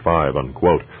 25,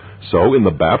 unquote. So, in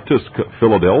the Baptist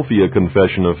Philadelphia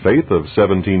Confession of Faith of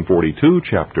 1742,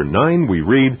 chapter 9, we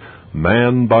read,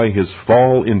 Man by his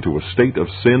fall into a state of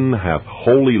sin hath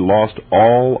wholly lost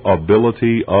all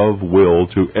ability of will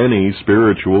to any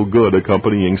spiritual good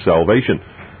accompanying salvation.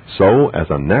 So, as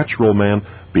a natural man,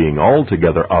 being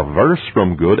altogether averse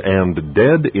from good and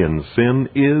dead in sin,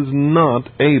 is not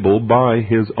able by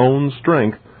his own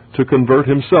strength to convert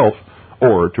himself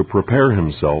or to prepare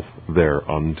himself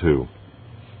thereunto.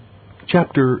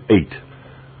 Chapter 8.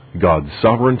 God's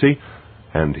Sovereignty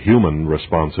and Human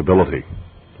Responsibility.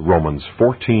 Romans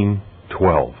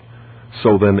 14:12.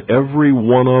 So then every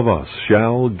one of us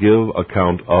shall give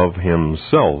account of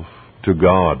himself to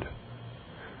God.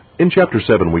 In chapter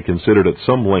 7 we considered at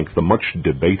some length the much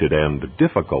debated and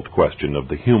difficult question of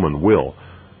the human will.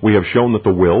 We have shown that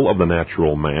the will of the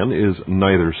natural man is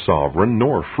neither sovereign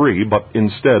nor free, but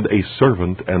instead a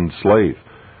servant and slave.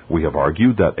 We have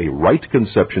argued that a right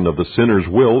conception of the sinner's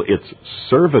will, its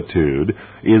servitude,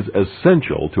 is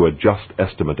essential to a just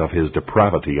estimate of his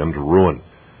depravity and ruin.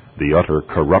 The utter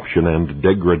corruption and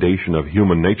degradation of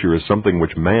human nature is something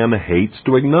which man hates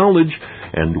to acknowledge,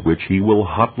 and which he will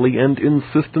hotly and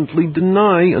insistently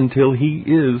deny until he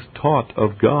is taught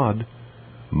of God.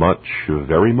 Much,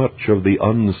 very much of the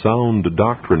unsound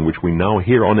doctrine which we now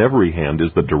hear on every hand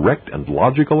is the direct and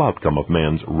logical outcome of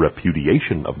man's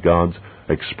repudiation of God's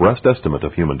expressed estimate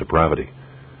of human depravity.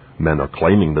 Men are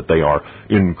claiming that they are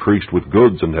increased with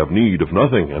goods and have need of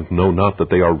nothing, and know not that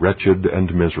they are wretched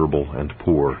and miserable and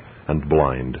poor and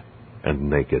blind and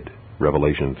naked.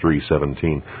 Revelation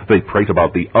 3:17. They prate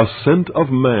about the ascent of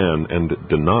man and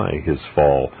deny his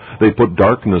fall. They put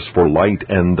darkness for light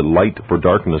and light for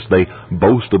darkness. They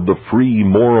boast of the free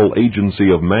moral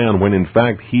agency of man when in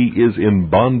fact he is in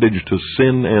bondage to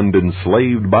sin and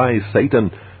enslaved by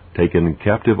Satan, taken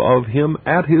captive of him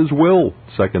at his will.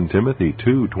 2 Timothy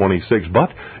 2:26.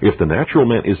 But if the natural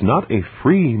man is not a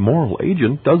free moral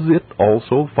agent, does it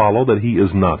also follow that he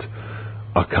is not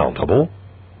accountable?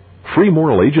 Free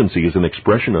moral agency is an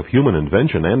expression of human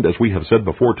invention, and, as we have said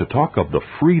before, to talk of the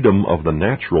freedom of the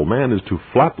natural man is to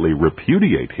flatly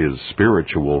repudiate his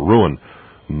spiritual ruin.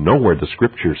 Nowhere the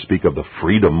Scriptures speak of the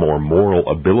freedom or moral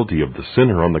ability of the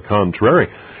sinner. On the contrary,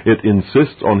 it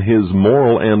insists on his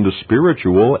moral and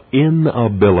spiritual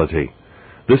inability.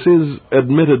 This is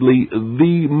admittedly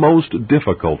the most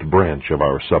difficult branch of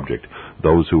our subject.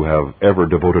 Those who have ever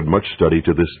devoted much study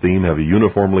to this theme have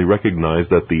uniformly recognized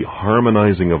that the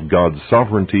harmonizing of God's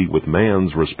sovereignty with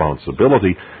man's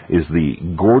responsibility is the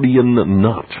Gordian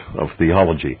knot of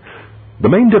theology. The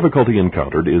main difficulty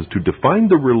encountered is to define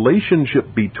the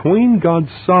relationship between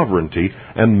God's sovereignty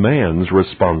and man's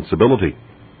responsibility.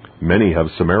 Many have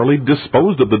summarily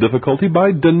disposed of the difficulty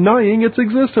by denying its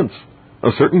existence.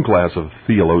 A certain class of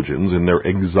theologians, in their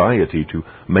anxiety to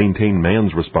maintain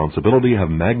man's responsibility,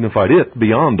 have magnified it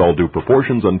beyond all due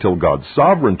proportions until God's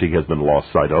sovereignty has been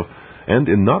lost sight of, and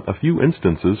in not a few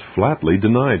instances flatly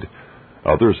denied.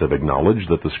 Others have acknowledged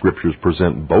that the Scriptures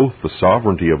present both the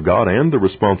sovereignty of God and the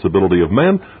responsibility of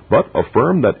man, but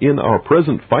affirm that in our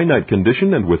present finite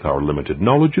condition and with our limited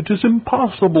knowledge it is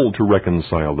impossible to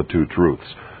reconcile the two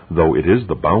truths, though it is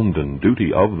the bounden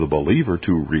duty of the believer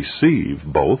to receive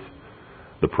both.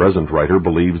 The present writer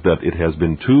believes that it has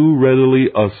been too readily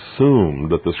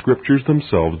assumed that the Scriptures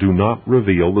themselves do not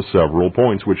reveal the several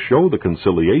points which show the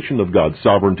conciliation of God's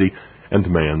sovereignty and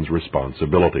man's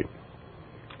responsibility.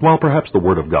 While perhaps the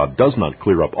Word of God does not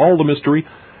clear up all the mystery,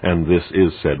 and this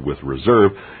is said with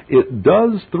reserve, it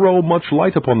does throw much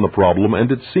light upon the problem,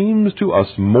 and it seems to us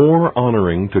more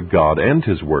honoring to God and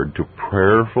His Word to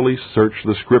prayerfully search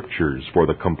the Scriptures for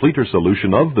the completer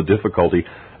solution of the difficulty,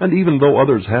 and even though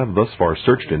others have thus far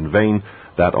searched in vain,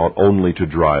 that ought only to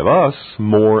drive us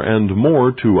more and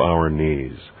more to our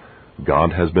knees.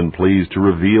 God has been pleased to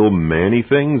reveal many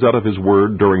things out of His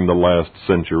Word during the last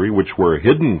century which were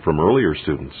hidden from earlier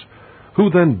students. Who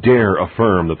then dare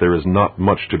affirm that there is not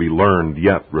much to be learned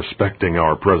yet respecting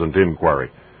our present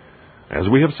inquiry? As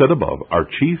we have said above, our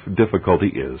chief difficulty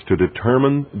is to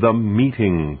determine the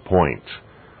meeting point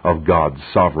of God's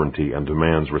sovereignty and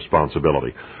man's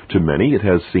responsibility. To many it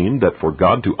has seemed that for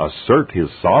God to assert His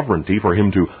sovereignty, for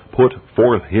Him to put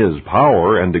forth His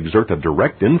power and exert a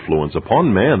direct influence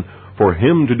upon man, for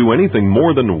Him to do anything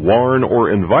more than warn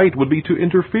or invite would be to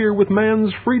interfere with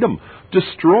man's freedom,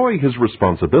 destroy his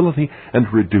responsibility,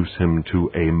 and reduce him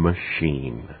to a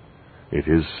machine. It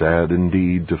is sad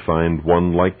indeed to find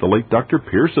one like the late Dr.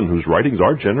 Pearson, whose writings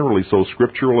are generally so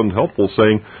scriptural and helpful,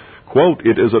 saying, quote,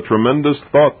 "It is a tremendous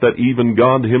thought that even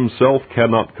God Himself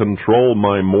cannot control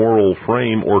my moral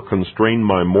frame or constrain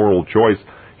my moral choice.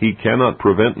 He cannot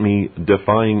prevent me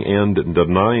defying and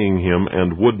denying Him,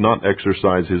 and would not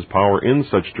exercise His power in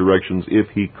such directions if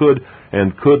He could,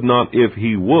 and could not if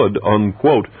He would,"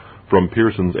 unquote, from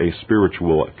Pearson's A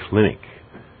Spiritual Clinic.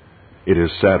 It is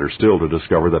sadder still to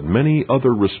discover that many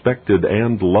other respected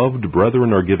and loved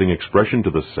brethren are giving expression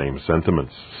to the same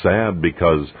sentiments. Sad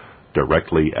because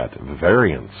directly at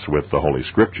variance with the Holy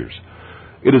Scriptures.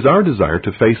 It is our desire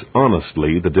to face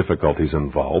honestly the difficulties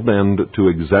involved and to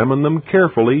examine them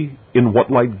carefully in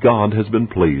what light God has been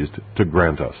pleased to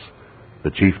grant us. The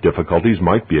chief difficulties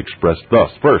might be expressed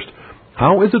thus. First,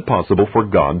 how is it possible for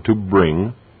God to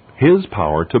bring His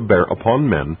power to bear upon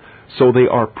men so they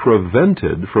are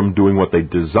prevented from doing what they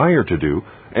desire to do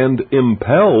and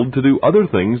impelled to do other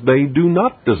things they do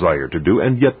not desire to do,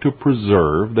 and yet to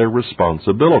preserve their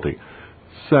responsibility?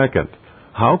 Second,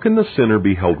 how can the sinner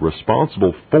be held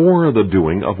responsible for the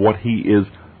doing of what he is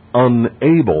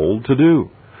unable to do?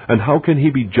 And how can he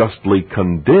be justly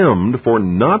condemned for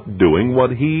not doing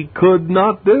what he could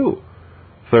not do?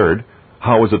 Third,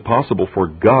 how is it possible for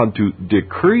God to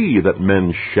decree that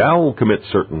men shall commit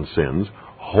certain sins,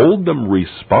 hold them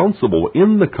responsible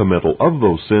in the committal of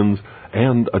those sins,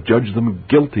 and adjudge them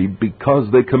guilty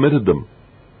because they committed them?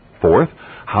 Fourth,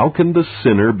 how can the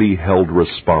sinner be held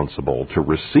responsible to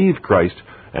receive Christ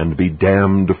and be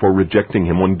damned for rejecting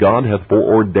Him when God hath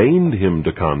foreordained him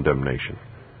to condemnation?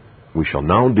 We shall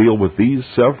now deal with these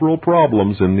several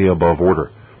problems in the above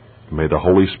order. May the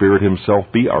Holy Spirit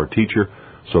Himself be our teacher,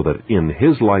 so that in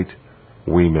His light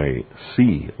we may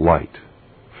see light.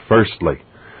 Firstly,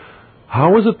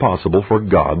 how is it possible for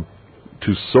God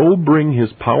to so bring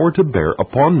His power to bear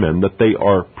upon men that they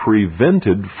are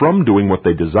prevented from doing what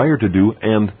they desire to do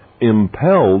and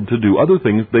impelled to do other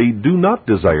things they do not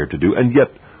desire to do, and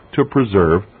yet to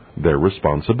preserve their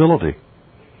responsibility?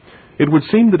 It would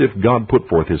seem that if God put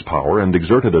forth His power and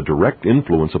exerted a direct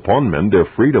influence upon men, their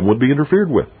freedom would be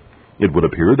interfered with. It would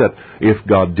appear that if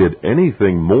God did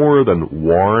anything more than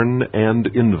warn and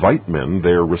invite men,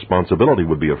 their responsibility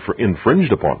would be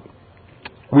infringed upon.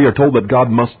 We are told that God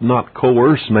must not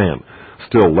coerce man,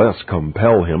 still less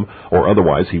compel him, or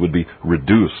otherwise he would be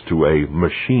reduced to a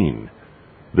machine.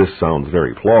 This sounds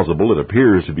very plausible. It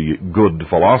appears to be good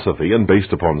philosophy, and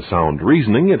based upon sound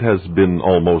reasoning, it has been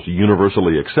almost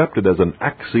universally accepted as an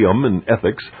axiom in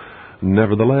ethics.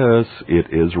 Nevertheless, it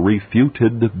is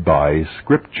refuted by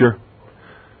Scripture.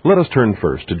 Let us turn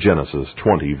first to Genesis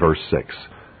 20, verse 6.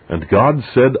 "And God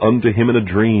said unto him in a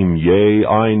dream, Yea,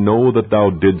 I know that thou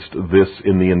didst this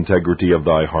in the integrity of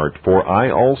thy heart, for I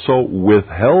also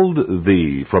withheld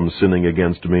thee from sinning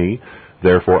against me,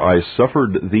 therefore I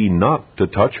suffered thee not to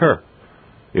touch her."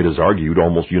 It is argued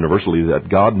almost universally that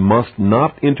God must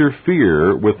not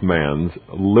interfere with man's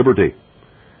liberty,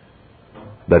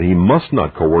 that He must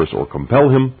not coerce or compel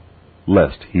him,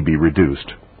 lest he be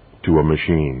reduced to a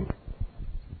machine.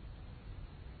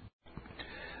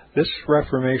 This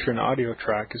Reformation audio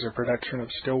track is a production of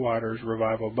Still Waters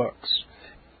Revival Books.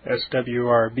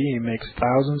 SWRB makes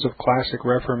thousands of classic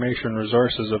Reformation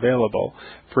resources available,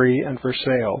 free and for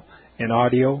sale, in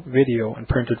audio, video, and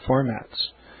printed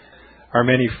formats. Our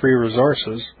many free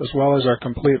resources, as well as our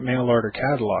complete mail-order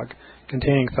catalog,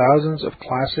 containing thousands of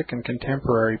classic and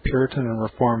contemporary Puritan and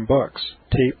Reformed books,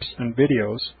 tapes, and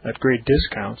videos at great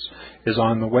discounts, is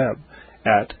on the web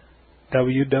at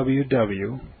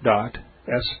www.swrb.com.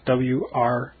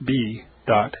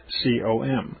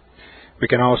 We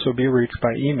can also be reached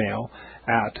by email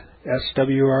at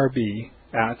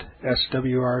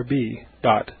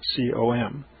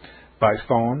swrb@swrb.com, by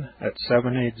phone at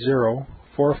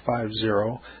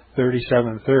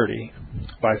 780-450-3730,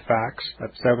 by fax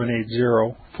at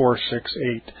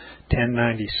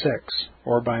 780-468-1096,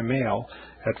 or by mail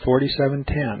at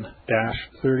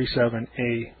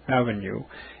 4710-37A Avenue,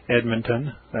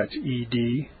 Edmonton, that's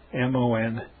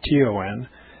Edmonton,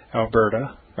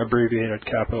 Alberta, abbreviated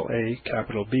capital A,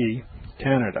 capital B,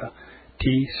 Canada,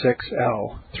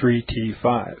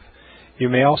 T6L3T5. You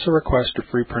may also request a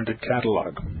free printed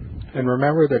catalog. And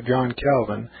remember that John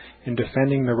Calvin, in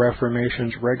defending the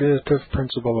Reformation's regulative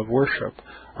principle of worship,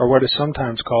 or what is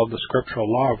sometimes called the scriptural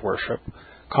law of worship,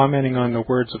 commenting on the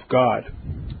words of God,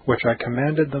 which I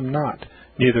commanded them not,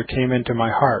 neither came into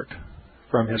my heart,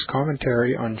 from his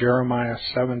commentary on Jeremiah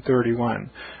 7:31,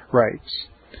 writes,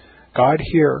 God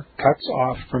here cuts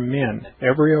off from men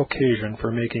every occasion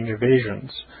for making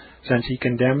evasions, since he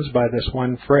condemns by this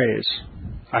one phrase,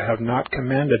 I have not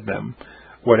commanded them,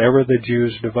 whatever the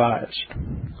Jews devised.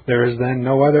 There is then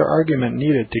no other argument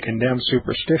needed to condemn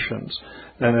superstitions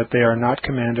than that they are not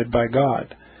commanded by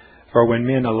God. For when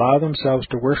men allow themselves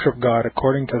to worship God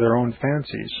according to their own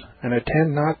fancies, and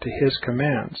attend not to his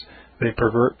commands, they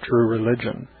pervert true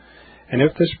religion. And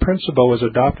if this principle was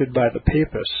adopted by the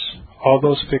Papists, all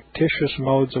those fictitious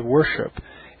modes of worship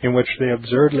in which they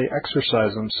absurdly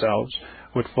exercise themselves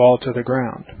would fall to the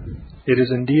ground. It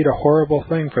is indeed a horrible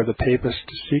thing for the Papists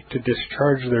to seek to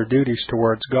discharge their duties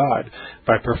towards God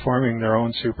by performing their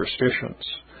own superstitions.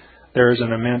 There is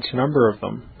an immense number of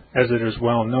them, as it is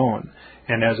well known,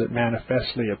 and as it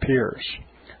manifestly appears.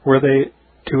 Were they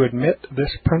to admit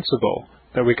this principle,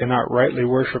 that we cannot rightly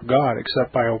worship God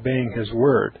except by obeying his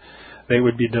word, they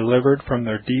would be delivered from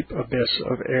their deep abyss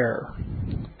of error.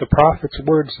 The prophet's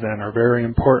words, then, are very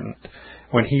important,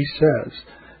 when he says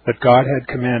that God had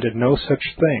commanded no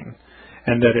such thing,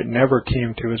 and that it never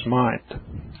came to his mind,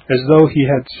 as though he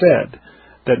had said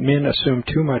that men assume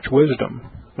too much wisdom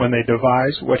when they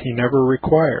devise what he never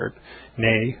required,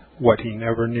 nay, what he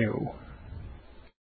never knew.